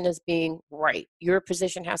position as being right. Your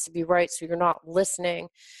position has to be right, so you're not listening.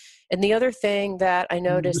 And the other thing that I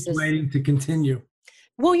noticed is waiting to continue.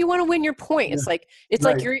 Well, you want to win your point. Yeah. It's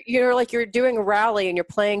Right. like you're doing a rally and you're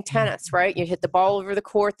playing tennis, right? You hit the ball over the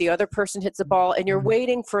court, the other person hits the ball, and you're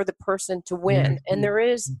waiting for the person to win. And there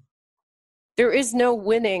is no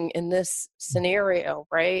winning in this scenario,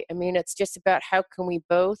 right? I mean, it's just about how can we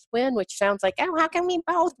both win, which sounds like, oh, how can we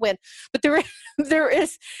both win? But there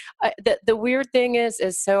is the weird thing is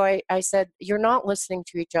so I said, you're not listening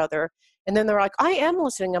to each other. And then they're like, I am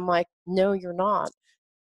listening. I'm like, no, you're not.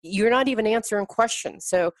 You're not even answering questions.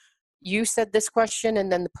 So you said this question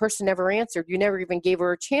and then the person never answered. You never even gave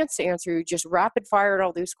her a chance to answer. You just rapid fired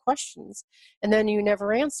all these questions and then you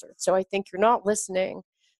never answered. So I think you're not listening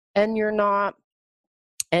and you're not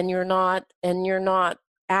asking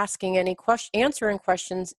any answering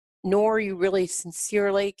questions, nor are you really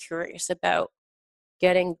sincerely curious about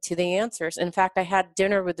getting to the answers. In fact, I had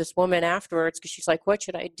dinner with this woman afterwards because she's like, what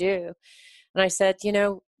should I do? And I said,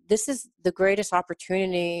 this is the greatest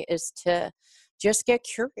opportunity is to just get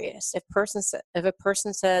curious. If a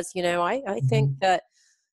person says, I think that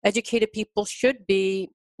educated people should be,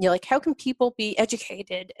 like, how can people be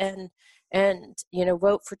educated and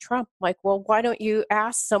vote for Trump? Like, well, why don't you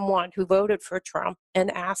ask someone who voted for Trump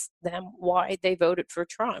and ask them why they voted for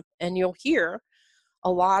Trump? And you'll hear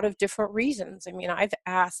a lot of different reasons. I mean, I've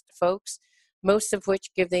asked folks, most of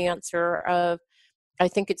which give the answer of, I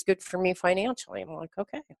think it's good for me financially. I'm like,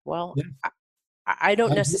 okay, well, yeah. I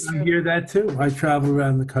don't necessarily. I hear that too. I travel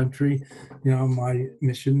around the country, my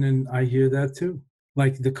mission, and I hear that too.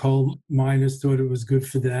 Like the coal miners thought it was good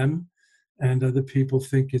for them, and other people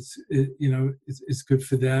think it's good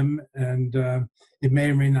for them, and it may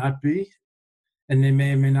or may not be, and they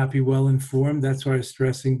may or may not be well informed. That's why I was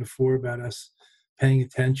stressing before about us paying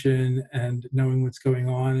attention and knowing what's going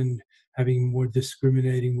on and having more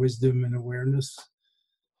discriminating wisdom and awareness.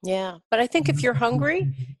 Yeah, but I think if you're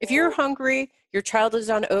hungry, your child is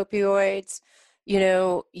on opioids,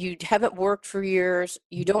 you haven't worked for years,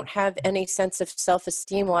 you don't have any sense of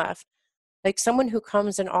self-esteem left, like someone who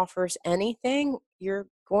comes and offers anything, you're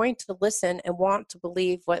going to listen and want to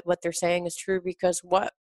believe what they're saying is true because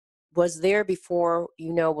what was there before,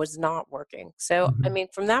 was not working. So, I mean,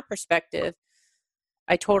 from that perspective,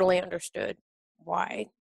 I totally understood why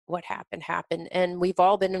what happened, and we've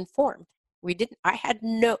all been informed.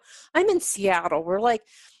 I'm in Seattle. We're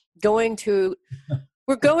going to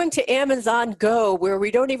Amazon Go where we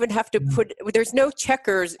don't even have to there's no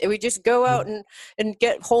checkers. We just go out and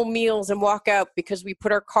get whole meals and walk out because we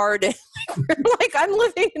put our card in. We're like, I'm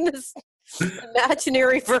living in this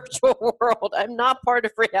imaginary virtual world. I'm not part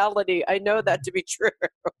of reality. I know that to be true.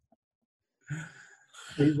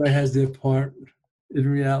 Everybody has their part in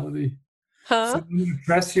reality. Huh? So I'm going to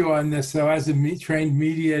press you on this. So as a trained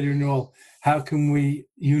mediator and all, how can we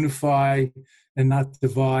unify and not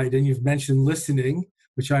divide? And you've mentioned listening,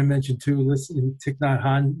 which I mentioned too. Listening, Thich Nhat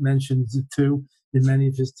Hanh mentions it too in many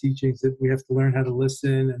of his teachings, that we have to learn how to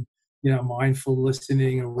listen and, mindful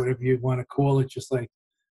listening or whatever you want to call it, just like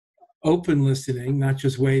open listening, not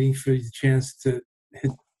just waiting for the chance to hit,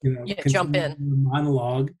 jump in.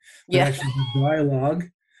 Monologue, but actually dialogue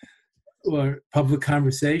or public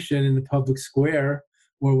conversation in the public square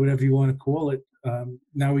or whatever you want to call it.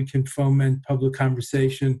 Now we can foment public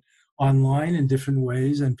conversation online in different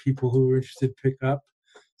ways, and people who are interested pick up.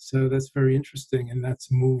 So that's very interesting, and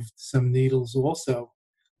that's moved some needles also,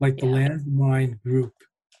 like the Landmine group.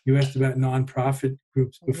 You asked about nonprofit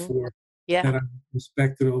groups before that I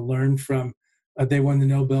respected or learned from. They won the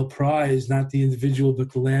Nobel Prize, not the individual,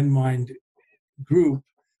 but the Landmine group.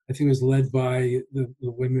 I think it was led by the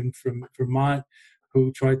women from Vermont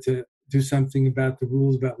who tried to do something about the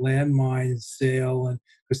rules about landmine sale, and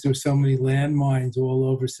because there were so many landmines all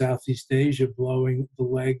over Southeast Asia blowing the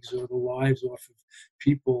legs or the lives off of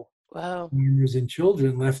people, minors and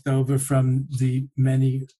children left over from the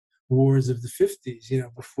many wars of the 50s,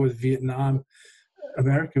 before the Vietnam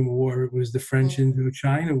American War. It was the French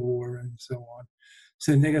Indochina War and so on.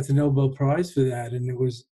 So they got the Nobel Prize for that, and it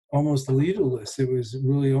was almost leaderless. It was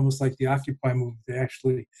really almost like the Occupy movement. They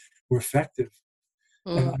actually were effective.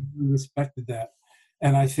 And I really respected that.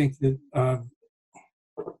 And I think that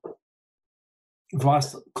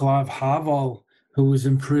Václav Havel, who was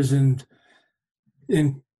imprisoned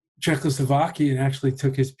in Czechoslovakia and actually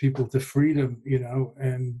took his people to freedom,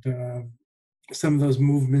 and some of those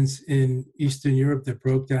movements in Eastern Europe that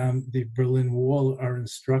broke down the Berlin Wall are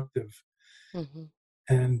instructive.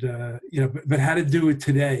 And, but how to do it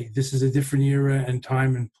today. This is a different era and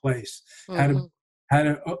time and place. How to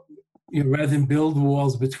rather than build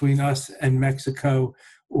walls between us and Mexico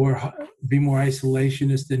or be more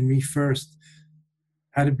isolationist than me first,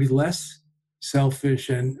 how to be less selfish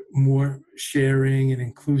and more sharing and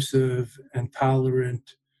inclusive and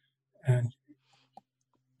tolerant. And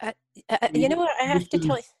you know what? I have to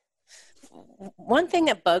tell you, one thing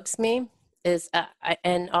that bugs me is,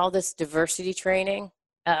 and all this diversity training,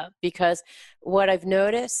 because what I've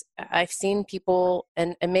noticed, I've seen people,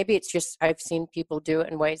 and maybe it's just I've seen people do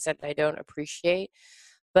it in ways that I don't appreciate,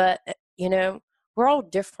 but we're all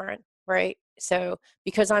different, right? So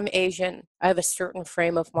because I'm Asian, I have a certain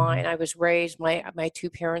frame of mind. I was raised, my two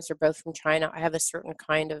parents are both from China. I have a certain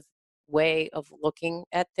kind of way of looking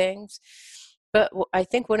at things. But I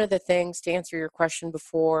think one of the things, to answer your question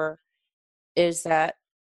before, is that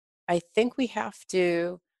I think we have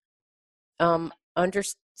to under,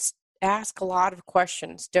 ask a lot of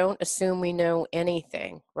questions. Don't assume we know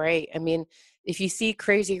anything, right? I mean, if you see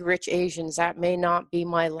Crazy Rich Asians, that may not be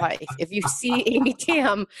my life. If you see Amy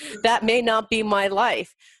Tam, that may not be my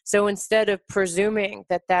life. So instead of presuming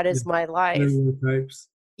that that is my life,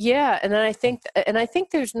 yeah. And then I think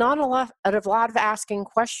there's not a lot of asking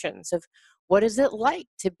questions of, what is it like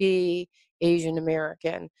to be Asian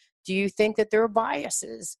American? Do you think that there are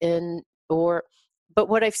biases but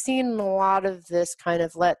what I've seen in a lot of this kind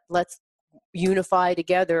of let's unify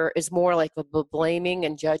together is more like a blaming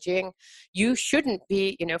and judging. You shouldn't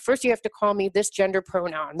be, first you have to call me this gender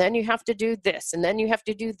pronoun, then you have to do this, and then you have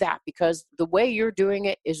to do that, because the way you're doing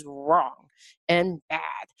it is wrong and bad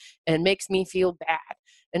and makes me feel bad.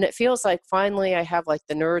 And it feels like finally I have like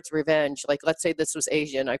the nerd's revenge. Like, let's say this was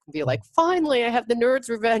Asian, I can be like, finally I have the nerd's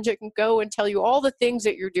revenge. I can go and tell you all the things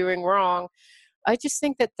that you're doing wrong. I just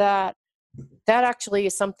think that actually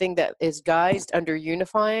is something that is guised under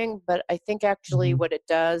unifying, but I think actually what it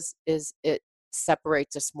does is it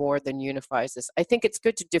separates us more than unifies us. I think it's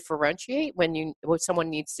good to differentiate when someone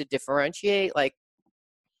needs to differentiate, like,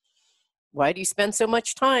 why do you spend so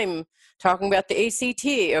much time talking about the ACT?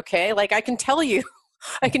 Okay, like I can tell you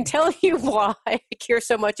why I care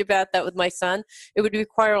so much about that with my son. It would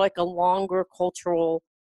require like a longer cultural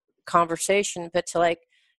conversation, but to like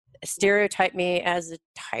stereotype me as a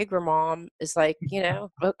tiger mom is like,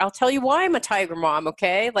 I'll tell you why I'm a tiger mom,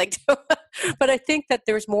 okay? Like, but I think that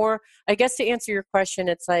there's more, I guess, to answer your question,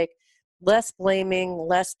 it's like less blaming,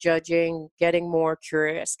 less judging, getting more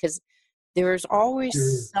curious, because there's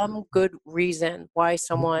always some good reason why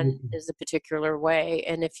someone is a particular way.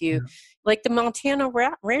 And if you, like the Montana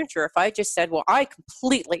rancher, if I just said, well, I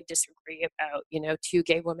completely disagree about, two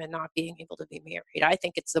gay women not being able to be married, I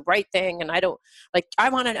think it's the right thing, and I don't, like, I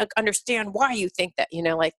want to understand why you think that,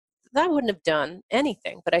 like, that wouldn't have done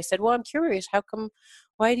anything. But I said, well, I'm curious,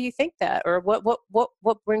 why do you think that? Or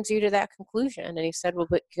what brings you to that conclusion? And he said, well,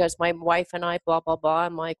 because my wife and I, blah, blah, blah.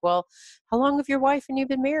 I'm like, well, how long have your wife and you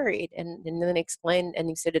been married? And then he explained, and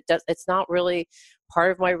he said, it's not really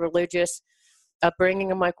part of my religious upbringing.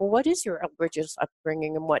 I'm like, well, what is your religious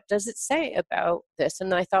upbringing, and what does it say about this?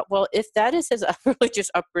 And I thought, well, if that is his religious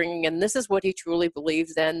upbringing and this is what he truly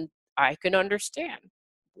believes, then I can understand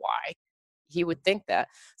why he would think that.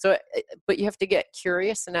 So, but you have to get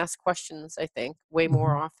curious and ask questions, I think, way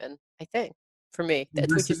more often, I think, for me.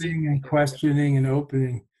 That's listening and questioning and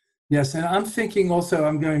opening. Yes, and I'm thinking also,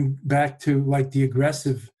 I'm going back to like the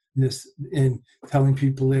aggressiveness in telling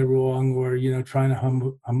people they're wrong, or, trying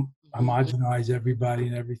to homogenize everybody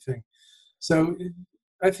and everything. So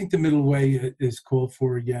I think the middle way is called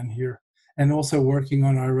for again here. And also working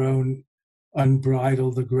on our own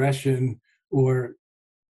unbridled aggression or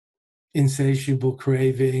insatiable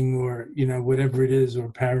craving, or whatever it is, or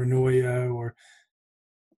paranoia, or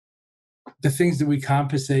the things that we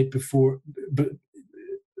compensate for,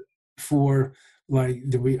 like,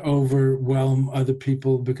 that we overwhelm other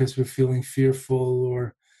people because we're feeling fearful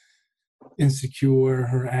or insecure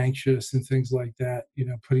or anxious and things like that,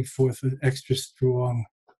 putting forth an extra strong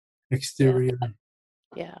exterior.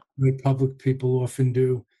 Yeah. Like public people often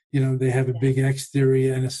do. They have a big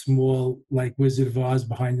exterior and a small, like Wizard of Oz,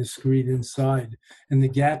 behind the screen inside. And the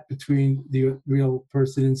gap between the real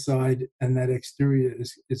person inside and that exterior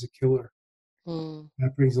is a killer.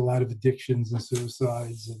 That brings a lot of addictions and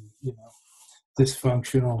suicides and,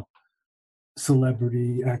 dysfunctional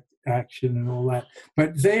celebrity action and all that.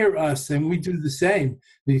 But they are us, and we do the same,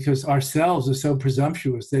 because ourselves are so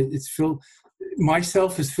presumptuous that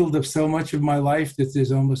myself has filled up so much of my life that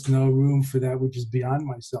there's almost no room for that which is beyond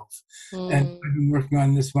myself. And I've been working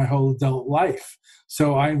on this my whole adult life,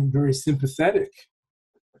 so I'm very sympathetic.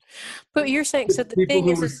 But you're saying, so the people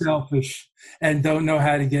thing who are selfish and don't know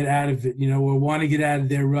how to get out of it, or want to get out of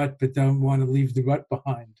their rut but don't want to leave the rut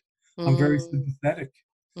behind. I'm very sympathetic.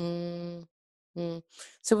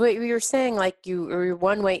 So what you're saying, like you're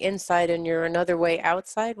one way inside and you're another way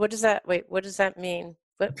outside. What does that mean?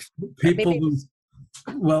 But People maybe.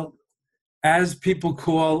 well, as people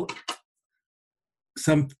call,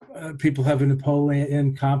 some people have a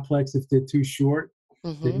Napoleon complex if they're too short.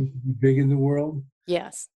 They Mm-hmm. need to be big in the world.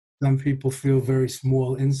 Yes. Some people feel very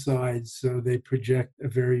small inside, so they project a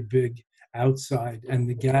very big outside, and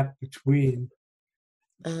the gap between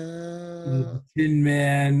Uh, the Tin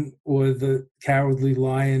Man or the Cowardly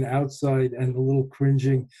Lion outside and the little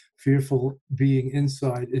cringing, fearful being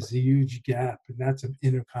inside is a huge gap, and that's an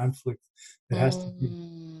inner conflict that has to be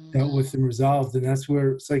dealt with and resolved. And that's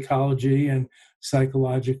where psychology and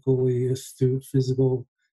psychologically astute physical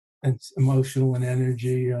and emotional and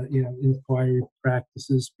energy, inquiry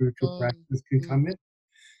practices, spiritual practice can come in,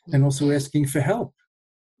 and also asking for help.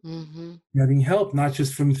 Mm-hmm. Getting help, not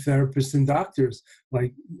just from therapists and doctors.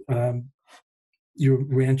 Like your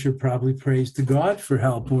rancher probably prays to God for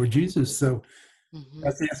help or Jesus. So Mm-hmm.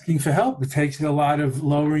 that's asking for help. It takes a lot of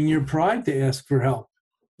lowering your pride to ask for help.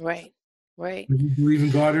 Right. Right. Whether you believe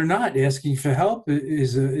in God or not, asking for help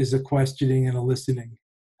is a questioning and a listening.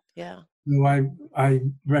 Yeah. So I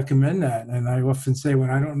recommend that, and I often say when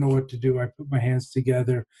I don't know what to do, I put my hands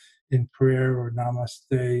together in prayer or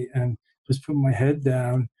namaste, and just put my head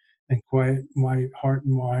down and quiet my heart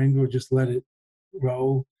and mind, or just let it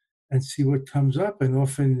roll and see what comes up. And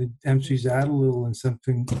often it empties out a little, and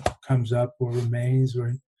something comes up or remains,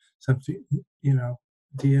 or something,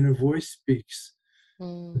 the inner voice speaks, the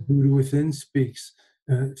Mm. Buddha within speaks.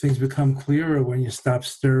 Things become clearer when you stop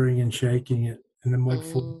stirring and shaking it, and the mud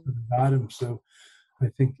falls Mm. to the bottom. So I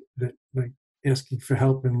think that, like, asking for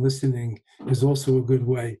help and listening is also a good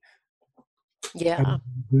way. Yeah.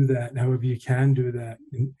 Do that, however you can do that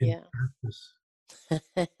in Yeah. practice.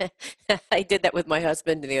 I did that with my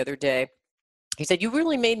husband the other day. He said, "You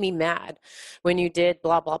really made me mad when you did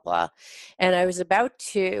blah blah blah," and I was about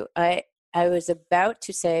to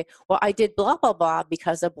say, "Well, I did blah blah blah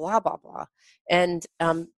because of blah blah blah," and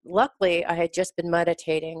luckily I had just been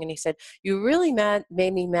meditating, and he said, "You really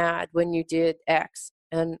made me mad when you did X,"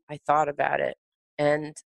 and I thought about it,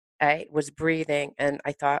 and I was breathing, and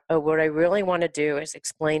I thought, "Oh, what I really want to do is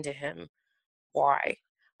explain to him why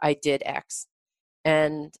I did X,"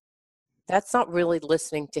 and that's not really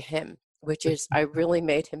listening to him, which is I really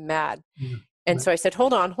made him mad. Yeah. And so I said,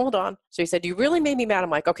 hold on, hold on. So he said, you really made me mad.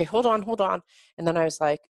 I'm like, okay, hold on, hold on. And then I was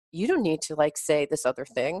like, you don't need to like say this other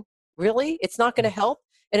thing. Really? It's not going to help,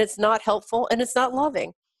 and it's not helpful, and it's not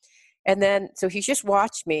loving. And then so he just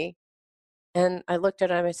watched me, and I looked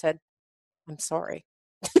at him, I said, I'm sorry.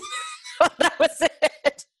 That was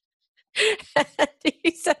it. And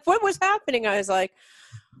he said, what was happening? I was like,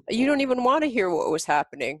 you don't even want to hear what was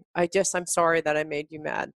happening. I'm sorry that I made you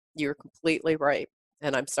mad. You're completely right.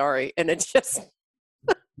 And I'm sorry. And it's just,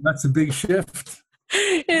 That's a big shift.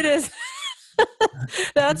 it is.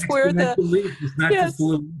 That's An where exponential leap. It's not just a yes,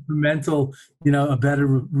 little incremental, a better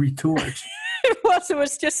retort. it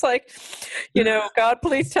was just like, God,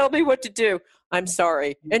 please tell me what to do. I'm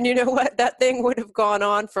sorry. And you know what? That thing would have gone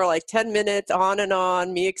on for like 10 minutes, on and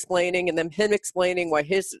on, me explaining, and then him explaining why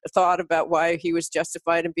his thought about why he was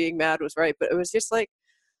justified in being mad was right. But it was just like,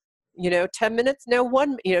 10 minutes, no,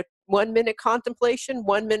 1 minute contemplation,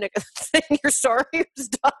 1 minute saying you're sorry, it was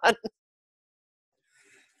done.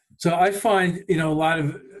 So I find, a lot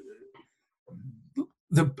of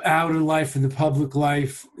the outer life and the public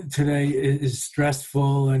life today is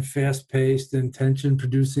stressful and fast-paced and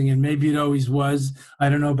tension-producing, and maybe it always was. I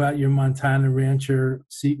don't know about your Montana rancher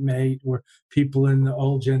seatmate or people in the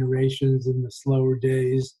old generations in the slower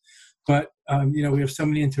days, but we have so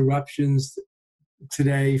many interruptions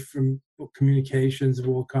today from communications of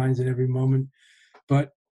all kinds in every moment.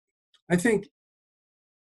 But I think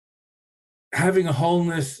having a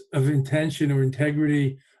wholeness of intention or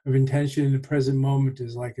integrity of intention in the present moment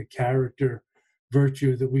is like a character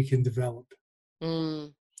virtue that we can develop.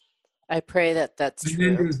 I pray that that's And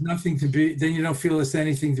then true. there's nothing to be, then you don't feel there's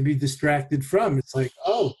anything to be distracted from. It's like,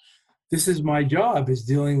 oh, this is my job, is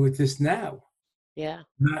dealing with this now. Yeah.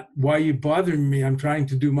 Not why are you bothering me? I'm trying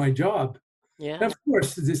to do my job. Yeah. And of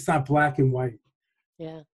course, it's not black and white.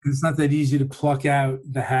 Yeah. It's not that easy to pluck out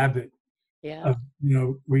the habit Yeah. of,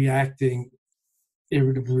 reacting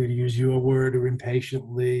irritably, to use your word, or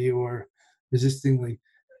impatiently or resistingly.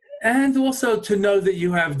 And also to know that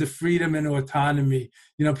you have the freedom and autonomy.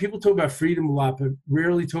 People talk about freedom a lot, but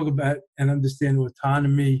rarely talk about and understand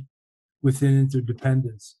autonomy within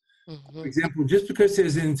interdependence. For example, just because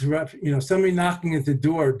there's an interruption, somebody knocking at the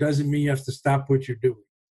door doesn't mean you have to stop what you're doing.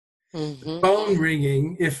 The phone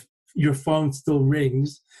ringing, if your phone still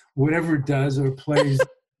rings, whatever it does, or plays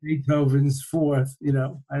Beethoven's Fourth, I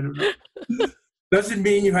don't know, doesn't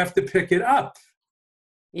mean you have to pick it up.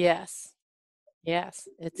 Yes. Yes,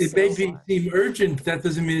 it's It so may hard. seem urgent. That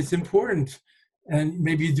doesn't mean it's important. And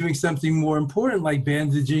maybe you're doing something more important, like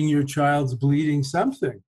bandaging your child's bleeding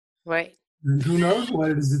something. Right. And who knows what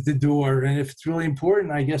it is at the door. And if it's really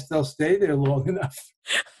important, I guess they'll stay there long enough.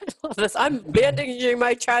 I love this. I'm bandaging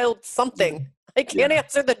my child something. I can't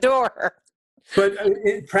answer the door. But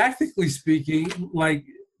practically speaking, like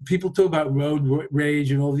people talk about road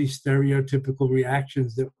rage and all these stereotypical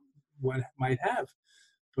reactions that one might have.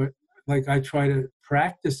 But like I try to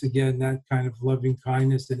practice again that kind of loving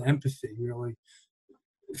kindness and empathy, really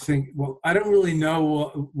think, well, I don't really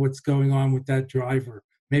know what's going on with that driver.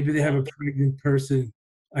 Maybe they have a pregnant person.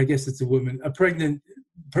 I guess it's a woman, a pregnant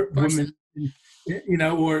woman,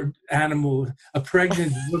 or animal, a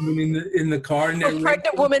pregnant woman in the car. And a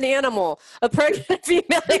pregnant woman animal, a pregnant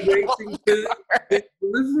female animal. Racing to the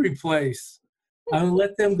delivery place. I'll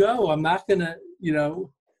let them go. I'm not going to,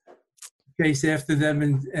 chase after them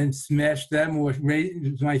and smash them or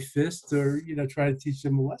raise my fist or, try to teach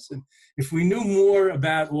them a lesson. If we knew more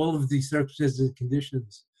about all of these circumstances and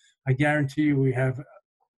conditions, I guarantee you we have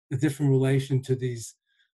a different relation to these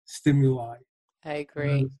stimuli. I agree.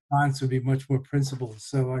 The response would be much more principled.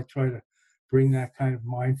 So I try to bring that kind of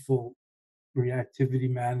mindful reactivity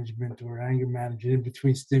management or anger management in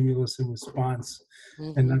between stimulus and response,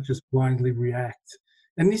 and not just blindly react.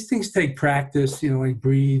 And these things take practice, like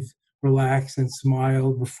breathe, relax, and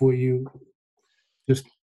smile before you just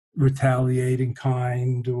retaliate in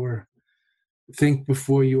kind, or think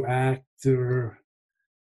before you act, or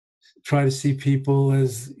try to see people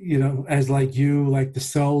as, as like you, like the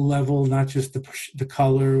soul level, not just the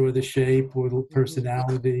color or the shape or the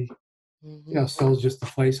personality. Soul's just a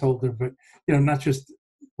placeholder, but, not just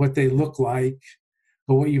what they look like,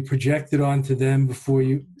 but what you projected onto them before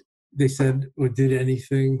they said or did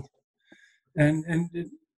anything. And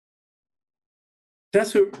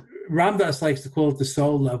that's what Ram Dass likes to call it, the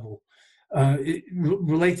soul level.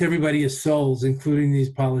 Relate to everybody as souls, including these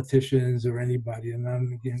politicians or anybody.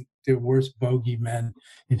 And again, they're worst bogeymen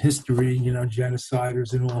in history,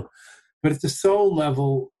 genociders and all. But at the soul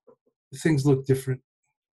level, things look different.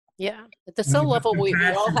 Yeah, at the soul level, we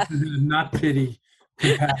all have not pity.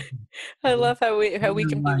 Compassion. I love how we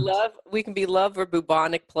can be love. We can be love or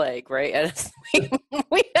bubonic plague, right? And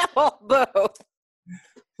we have all both.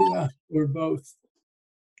 Yeah, we're both.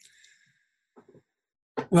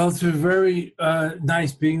 Well, it's been very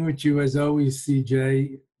nice being with you as always,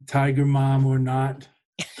 CJ. Tiger mom or not,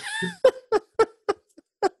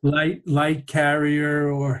 light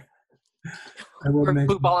carrier or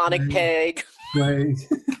bubonic plague.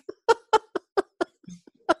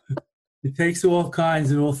 It takes all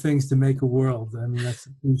kinds and all things to make a world. I mean, that's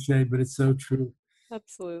a cliche, but it's so true.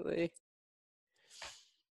 Absolutely.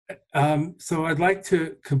 So I'd like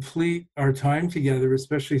to complete our time together,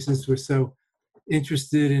 especially since we're so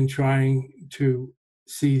interested in trying to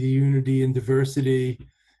see the unity and diversity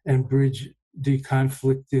and bridge the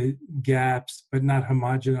conflicted gaps, but not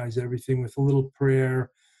homogenize everything, with a little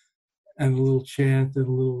prayer and a little chant and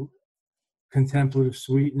a little contemplative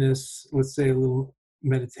sweetness, let's say a little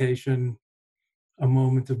meditation, a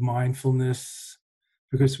moment of mindfulness,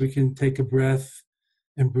 because we can take a breath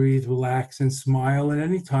and breathe, relax, and smile at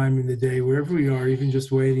any time in the day, wherever we are, even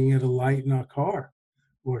just waiting at a light in our car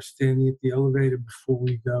or standing at the elevator before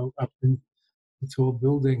we go up in the tall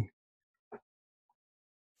building.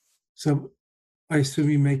 So I assume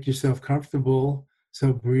you make yourself comfortable.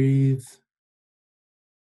 So breathe,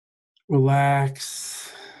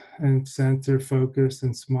 relax, and center, focus,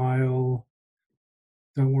 and smile.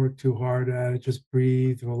 Don't work too hard at it. Just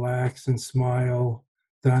breathe, relax, and smile.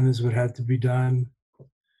 Done is what had to be done,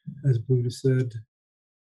 as Buddha said.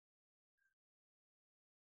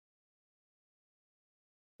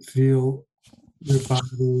 Feel your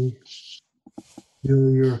body, feel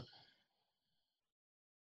your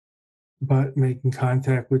butt making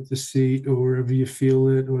contact with the seat or wherever you feel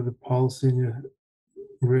it, or the pulse in your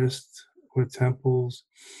wrist or temples,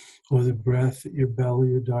 or the breath at your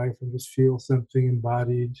belly or diaphragm. Just feel something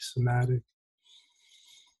embodied, somatic.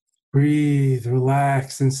 Breathe,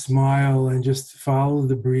 relax, and smile, and just follow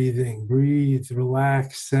the breathing. Breathe,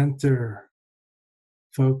 relax, center,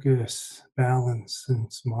 focus, balance,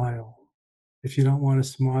 and smile. If you don't want to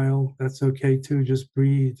smile, that's okay too. Just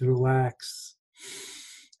breathe, relax,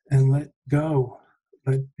 and let go,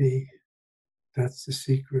 let be. That's the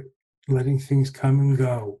secret. Letting things come and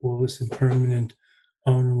go. All this impermanent,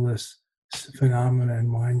 ownerless phenomena and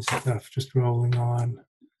mind stuff just rolling on.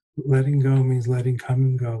 Letting go means letting come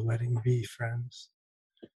and go, letting be, friends.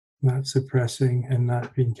 Not suppressing and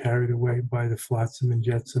not being carried away by the flotsam and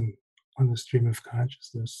jetsam on the stream of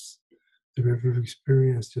consciousness, the river of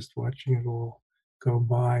experience, just watching it all go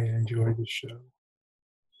by and enjoy the show.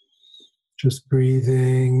 Just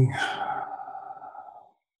breathing.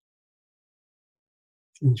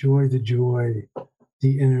 Enjoy the joy,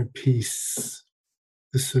 the inner peace,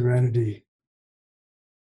 the serenity,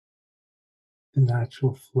 the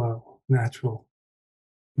natural flow, natural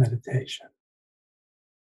meditation.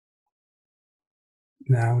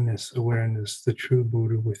 Nowness, awareness, the true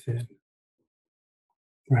Buddha within.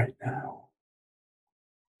 Right now.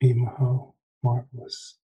 Imaho,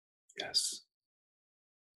 marvelous. Yes.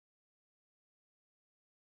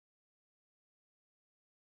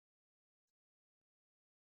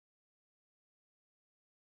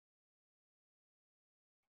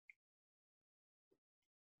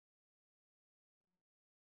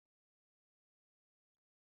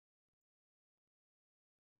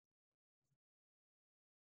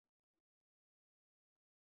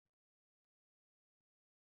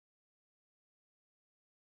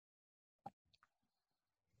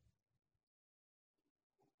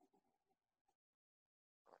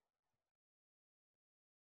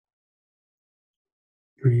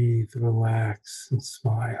 Breathe, relax, and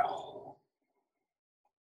smile.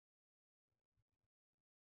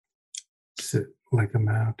 Sit like a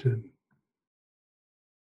mountain.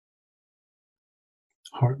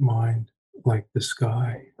 Heart, mind, like the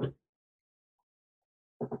sky.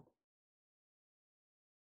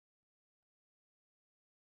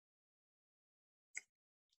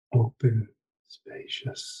 Open,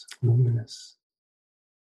 spacious, luminous,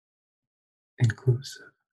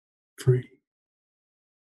 inclusive, free.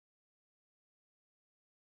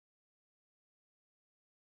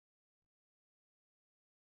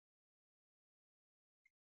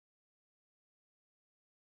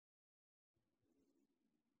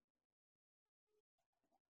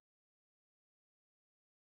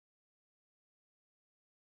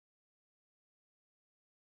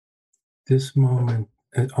 This moment,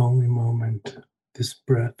 and only moment, this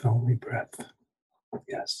breath, only breath.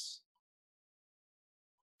 Yes.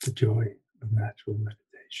 The joy of natural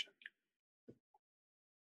meditation.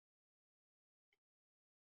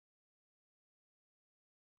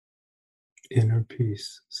 Inner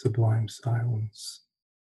peace, sublime silence.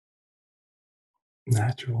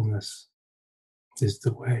 Naturalness is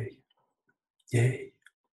the way. Yay.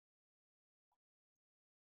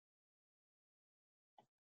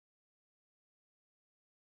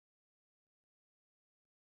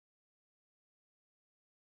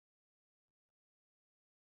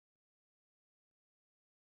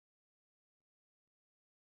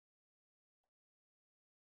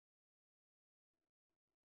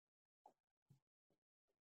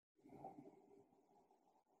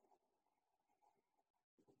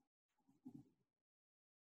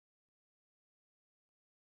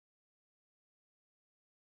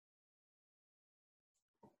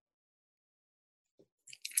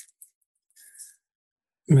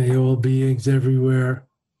 May all beings everywhere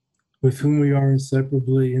with whom we are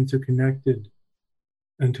inseparably interconnected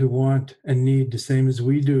and who want and need the same as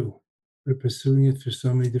we do. We're pursuing it through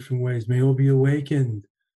so many different ways. May all be awakened,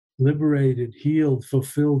 liberated, healed,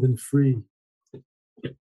 fulfilled, and free.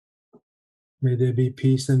 May there be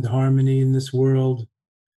peace and harmony in this world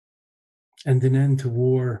and an end to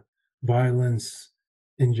war, violence,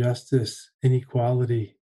 injustice,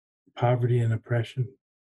 inequality, poverty, and oppression.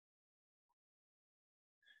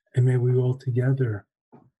 And may we all together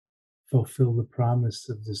fulfill the promise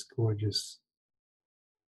of this gorgeous,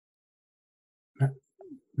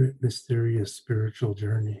 mysterious spiritual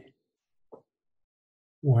journey.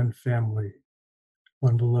 One family,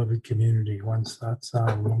 one beloved community, one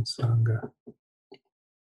satsang, one sangha,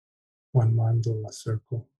 one mandala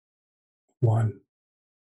circle, one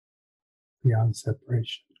beyond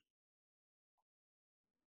separation.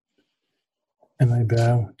 And I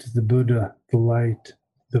bow to the Buddha, the light,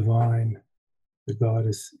 divine, the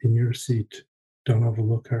goddess in your seat. Don't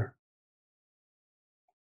overlook her.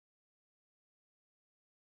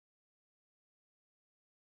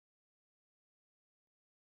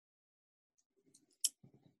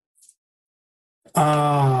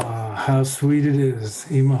 Ah, how sweet it is.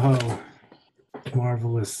 Imaho.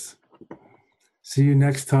 Marvelous. See you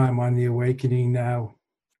next time on the Awakening Now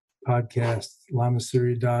podcast. Lama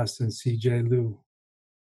Surya Das and CJ Liu.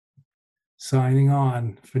 Signing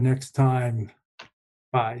on for next time.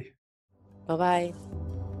 Bye. Bye-bye.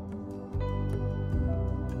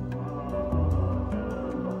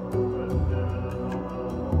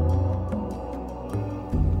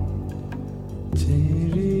 Take